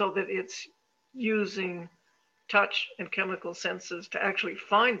so that it's using touch and chemical senses to actually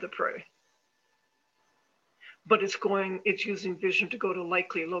find the prey. But it's using vision to go to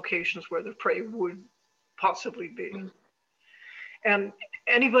likely locations where the prey would possibly be. And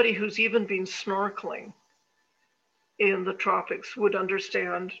anybody who's even been snorkeling in the tropics would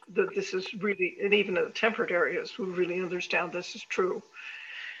understand that this is really, and even in the temperate areas would really understand this is true.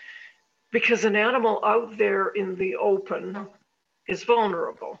 Because an animal out there in the open is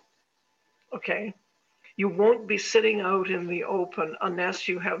vulnerable, okay? You won't be sitting out in the open unless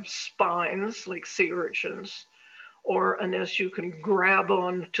you have spines like sea urchins, or unless you can grab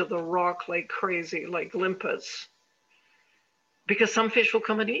on to the rock like crazy, like limpets, because some fish will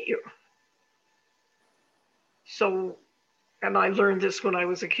come and eat you. So, and I learned this when I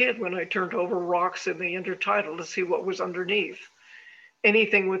was a kid, when I turned over rocks in the intertidal to see what was underneath.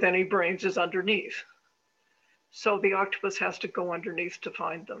 Anything with any brains is underneath. So the octopus has to go underneath to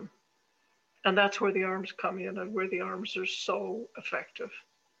find them. And that's where the arms come in and where the arms are so effective.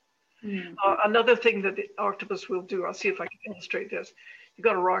 Another thing that the octopus will do, I'll see if I can illustrate this. You've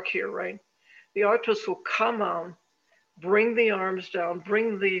got a rock here, right? The octopus will come on, bring the arms down,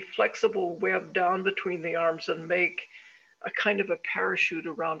 bring the flexible web down between the arms and make a kind of a parachute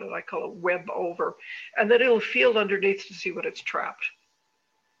around it. I call it web over, and then it'll feel underneath to see what it's trapped.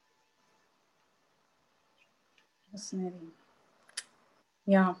 Fascinating.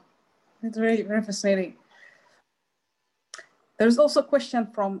 Yeah, it's very, very fascinating. There's also a question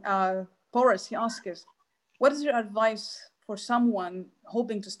from Boris. He asks us, what is your advice for someone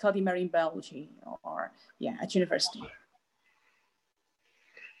hoping to study marine biology or at university?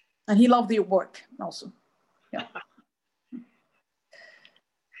 And he loved your work also. Yeah.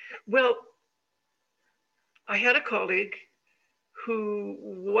 Well, I had a colleague who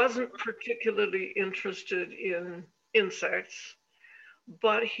wasn't particularly interested in insects,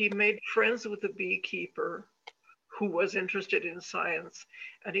 but he made friends with a beekeeper who was interested in science.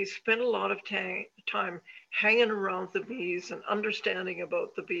 And he spent a lot of time hanging around the bees and understanding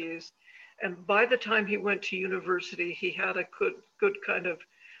about the bees. And by the time he went to university, he had a good kind of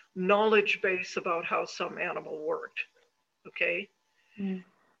knowledge base about how some animal worked, okay? Mm.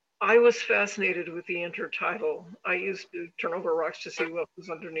 I was fascinated with the intertidal. I used to turn over rocks to see what was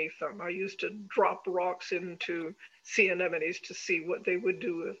underneath them. I used to drop rocks into sea anemones to see what they would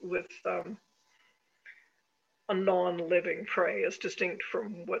do with a non-living prey, as distinct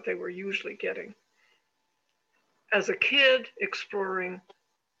from what they were usually getting. As a kid, exploring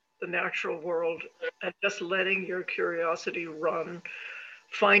the natural world and just letting your curiosity run,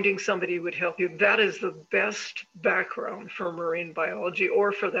 finding somebody who would help you, that is the best background for marine biology,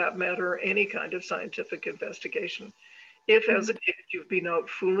 or for that matter, any kind of scientific investigation. If as a kid you've been out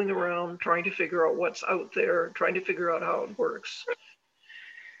fooling around, trying to figure out what's out there, trying to figure out how it works.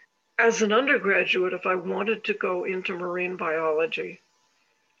 As an undergraduate, if I wanted to go into marine biology,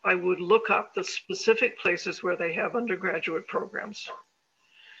 I would look up the specific places where they have undergraduate programs.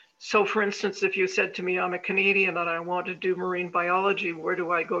 So for instance, if you said to me, I'm a Canadian and I want to do marine biology, where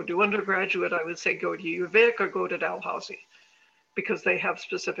do I go do undergraduate? I would say go to UVic or go to Dalhousie, because they have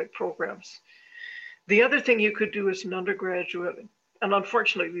specific programs. The other thing you could do as an undergraduate, and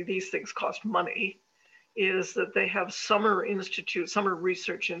unfortunately these things cost money, is that they have summer institutes, summer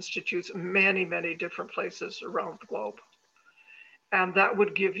research institutes, many, many different places around the globe. And that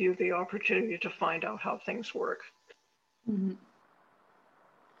would give you the opportunity to find out how things work. Mm-hmm.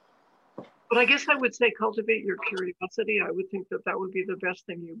 But I guess I would say cultivate your curiosity. I would think that that would be the best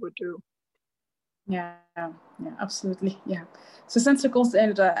thing you would do. Yeah, absolutely. Yeah. So since it goes to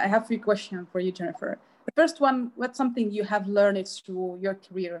end, I have 3 questions for you, Jennifer. The first one, what's something you have learned through your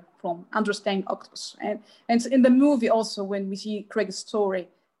career from understanding octopus? And in the movie also, when we see Craig's story,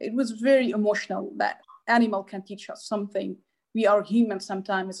 it was very emotional that animal can teach us something. We are humans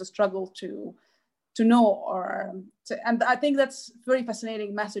sometimes, a struggle to know, and I think that's a very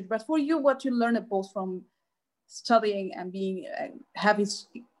fascinating message. But for you, what you learned both from studying and being having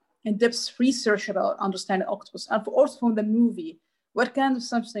in-depth research about understanding octopus, and also from the movie, what kind of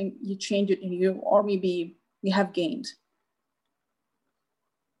something you changed it in you, or maybe you have gained?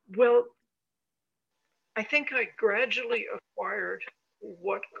 Well, I think I gradually acquired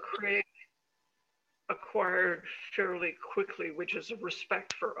what Craig acquired fairly quickly, which is a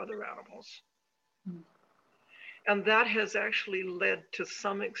respect for other animals. Mm. And that has actually led to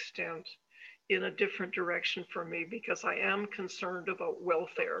some extent in a different direction for me, because I am concerned about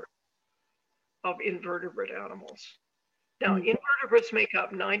welfare of invertebrate animals. Now, invertebrates make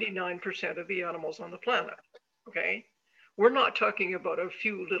up 99% of the animals on the planet, okay? We're not talking about a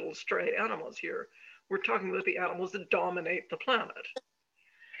few little stray animals here. We're talking about the animals that dominate the planet.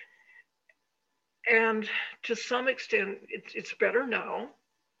 And to some extent, it's better now,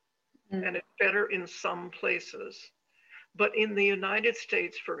 and it's better in some places. But in the United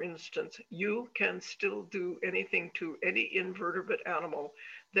States, for instance, you can still do anything to any invertebrate animal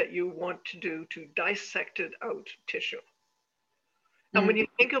that you want to do to dissect it out tissue. And when you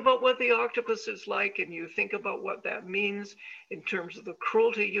think about what the octopus is like, and you think about what that means in terms of the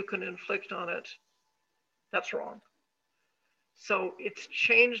cruelty you can inflict on it, that's wrong. So it's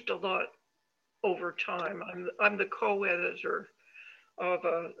changed a lot over time. I'm the co-editor of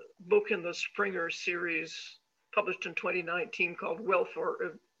a book in the Springer series published in 2019 called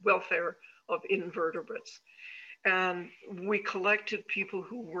Welfare of Invertebrates. And we collected people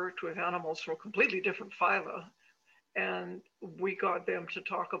who worked with animals from completely different phyla, and we got them to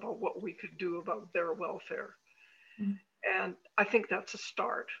talk about what we could do about their welfare. And I think that's a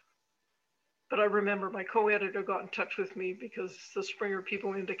start. But I remember my co-editor got in touch with me because the Springer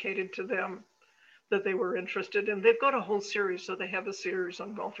people indicated to them that they were interested, and they've got a whole series. So they have a series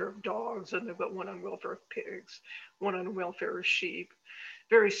on welfare of dogs, and they've got one on welfare of pigs, one on welfare of sheep,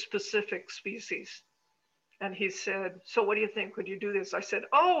 very specific species. And he said, so what do you think? Could you do this? I said,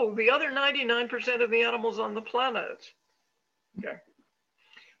 oh, the other 99% of the animals on the planet. Okay.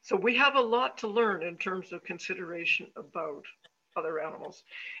 So we have a lot to learn in terms of consideration about other animals.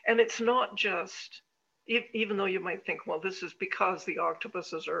 And it's not just, even though you might think, well, this is because the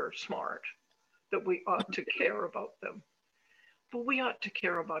octopuses are smart, that we ought to care about them. But we ought to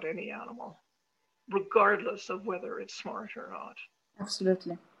care about any animal, regardless of whether it's smart or not.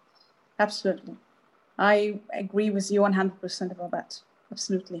 Absolutely. Absolutely. I agree with you 100% about that.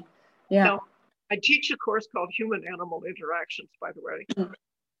 Absolutely. Yeah. Now, I teach a course called Human Animal Interactions, by the way.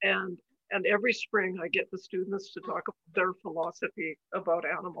 And every spring I get the students to talk about their philosophy about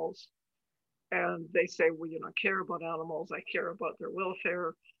animals. And they say, well, you know, I care about animals. I care about their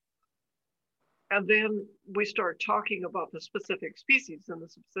welfare. And then we start talking about the specific species and the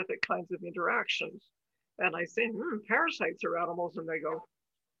specific kinds of interactions. And I say, parasites are animals. And they go,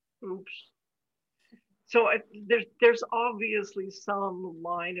 oops. So there's obviously some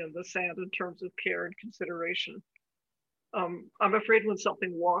line in the sand in terms of care and consideration. I'm afraid when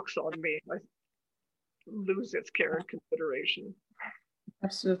something walks on me, I lose its care and consideration.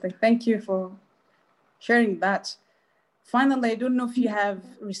 Absolutely. Thank you for sharing that. Finally, I don't know if you have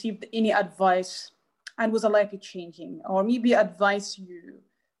received any advice and was a life changing, or maybe advice you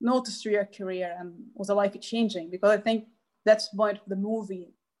noticed through your career and was a life changing, because I think that's the point of the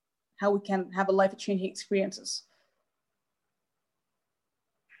movie, how we can have a life changing experiences.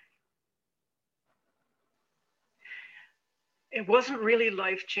 It wasn't really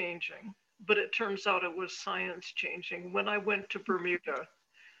life changing, but it turns out it was science changing. When I went to Bermuda,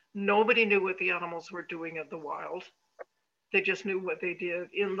 nobody knew what the animals were doing in the wild. They just knew what they did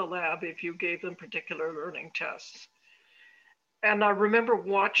in the lab if you gave them particular learning tests. And I remember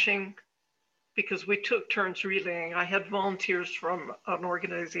watching, because we took turns relaying. I had volunteers from an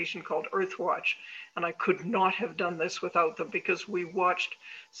organization called Earthwatch, and I could not have done this without them, because we watched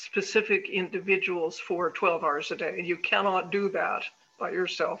specific individuals for 12 hours a day. And you cannot do that by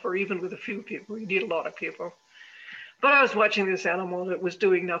yourself, or even with a few people. You need a lot of people. But I was watching this animal that was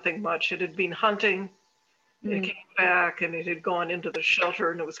doing nothing much. It had been hunting. It came back and it had gone into the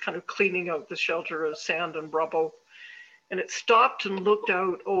shelter, and it was kind of cleaning out the shelter of sand and rubble. And it stopped and looked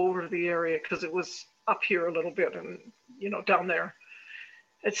out over the area, because it was up here a little bit and, you know, down there.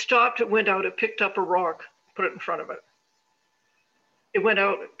 It stopped, it went out, it picked up a rock, put it in front of it. It went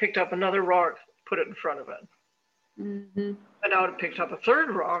out, it picked up another rock, put it in front of it. Went out, it picked up a third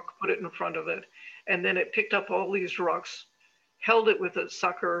rock, put it in front of it. And then it picked up all these rocks, held it with its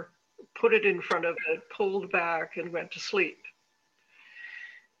sucker, put it in front of it, pulled back, and went to sleep.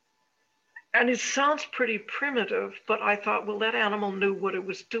 And it sounds pretty primitive, but I thought, well, that animal knew what it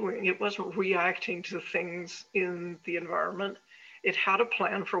was doing. It wasn't reacting to things in the environment. It had a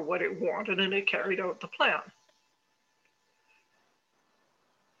plan for what it wanted, and it carried out the plan.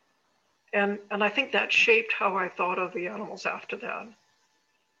 And I think that shaped how I thought of the animals after that.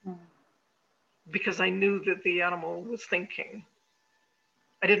 Because I knew that the animal was thinking.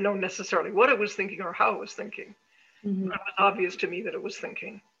 I didn't know necessarily what it was thinking or how it was thinking. But it was obvious to me that it was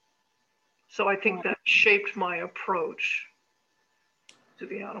thinking. So I think that shaped my approach to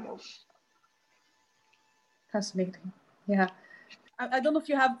the animals. Fascinating. Yeah. I don't know if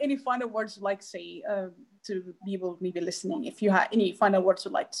you have any final words you'd like to say to people maybe listening, if you have any final words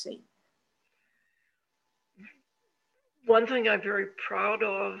you'd like to say. One thing I'm very proud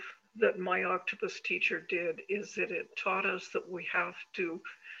of that my octopus teacher did is that it taught us that we have to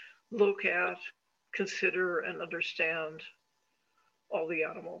look at, consider, and understand all the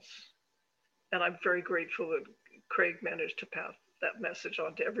animals. And I'm very grateful that Craig managed to pass that message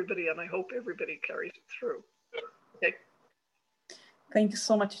on to everybody, and I hope everybody carries it through. Okay. Thank you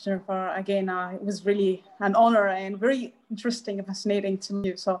so much, Jennifer. Again, it was really an honor and very interesting and fascinating to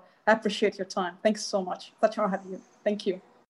me. So I appreciate your time. Thanks so much. Such an honor to have you. Thank you.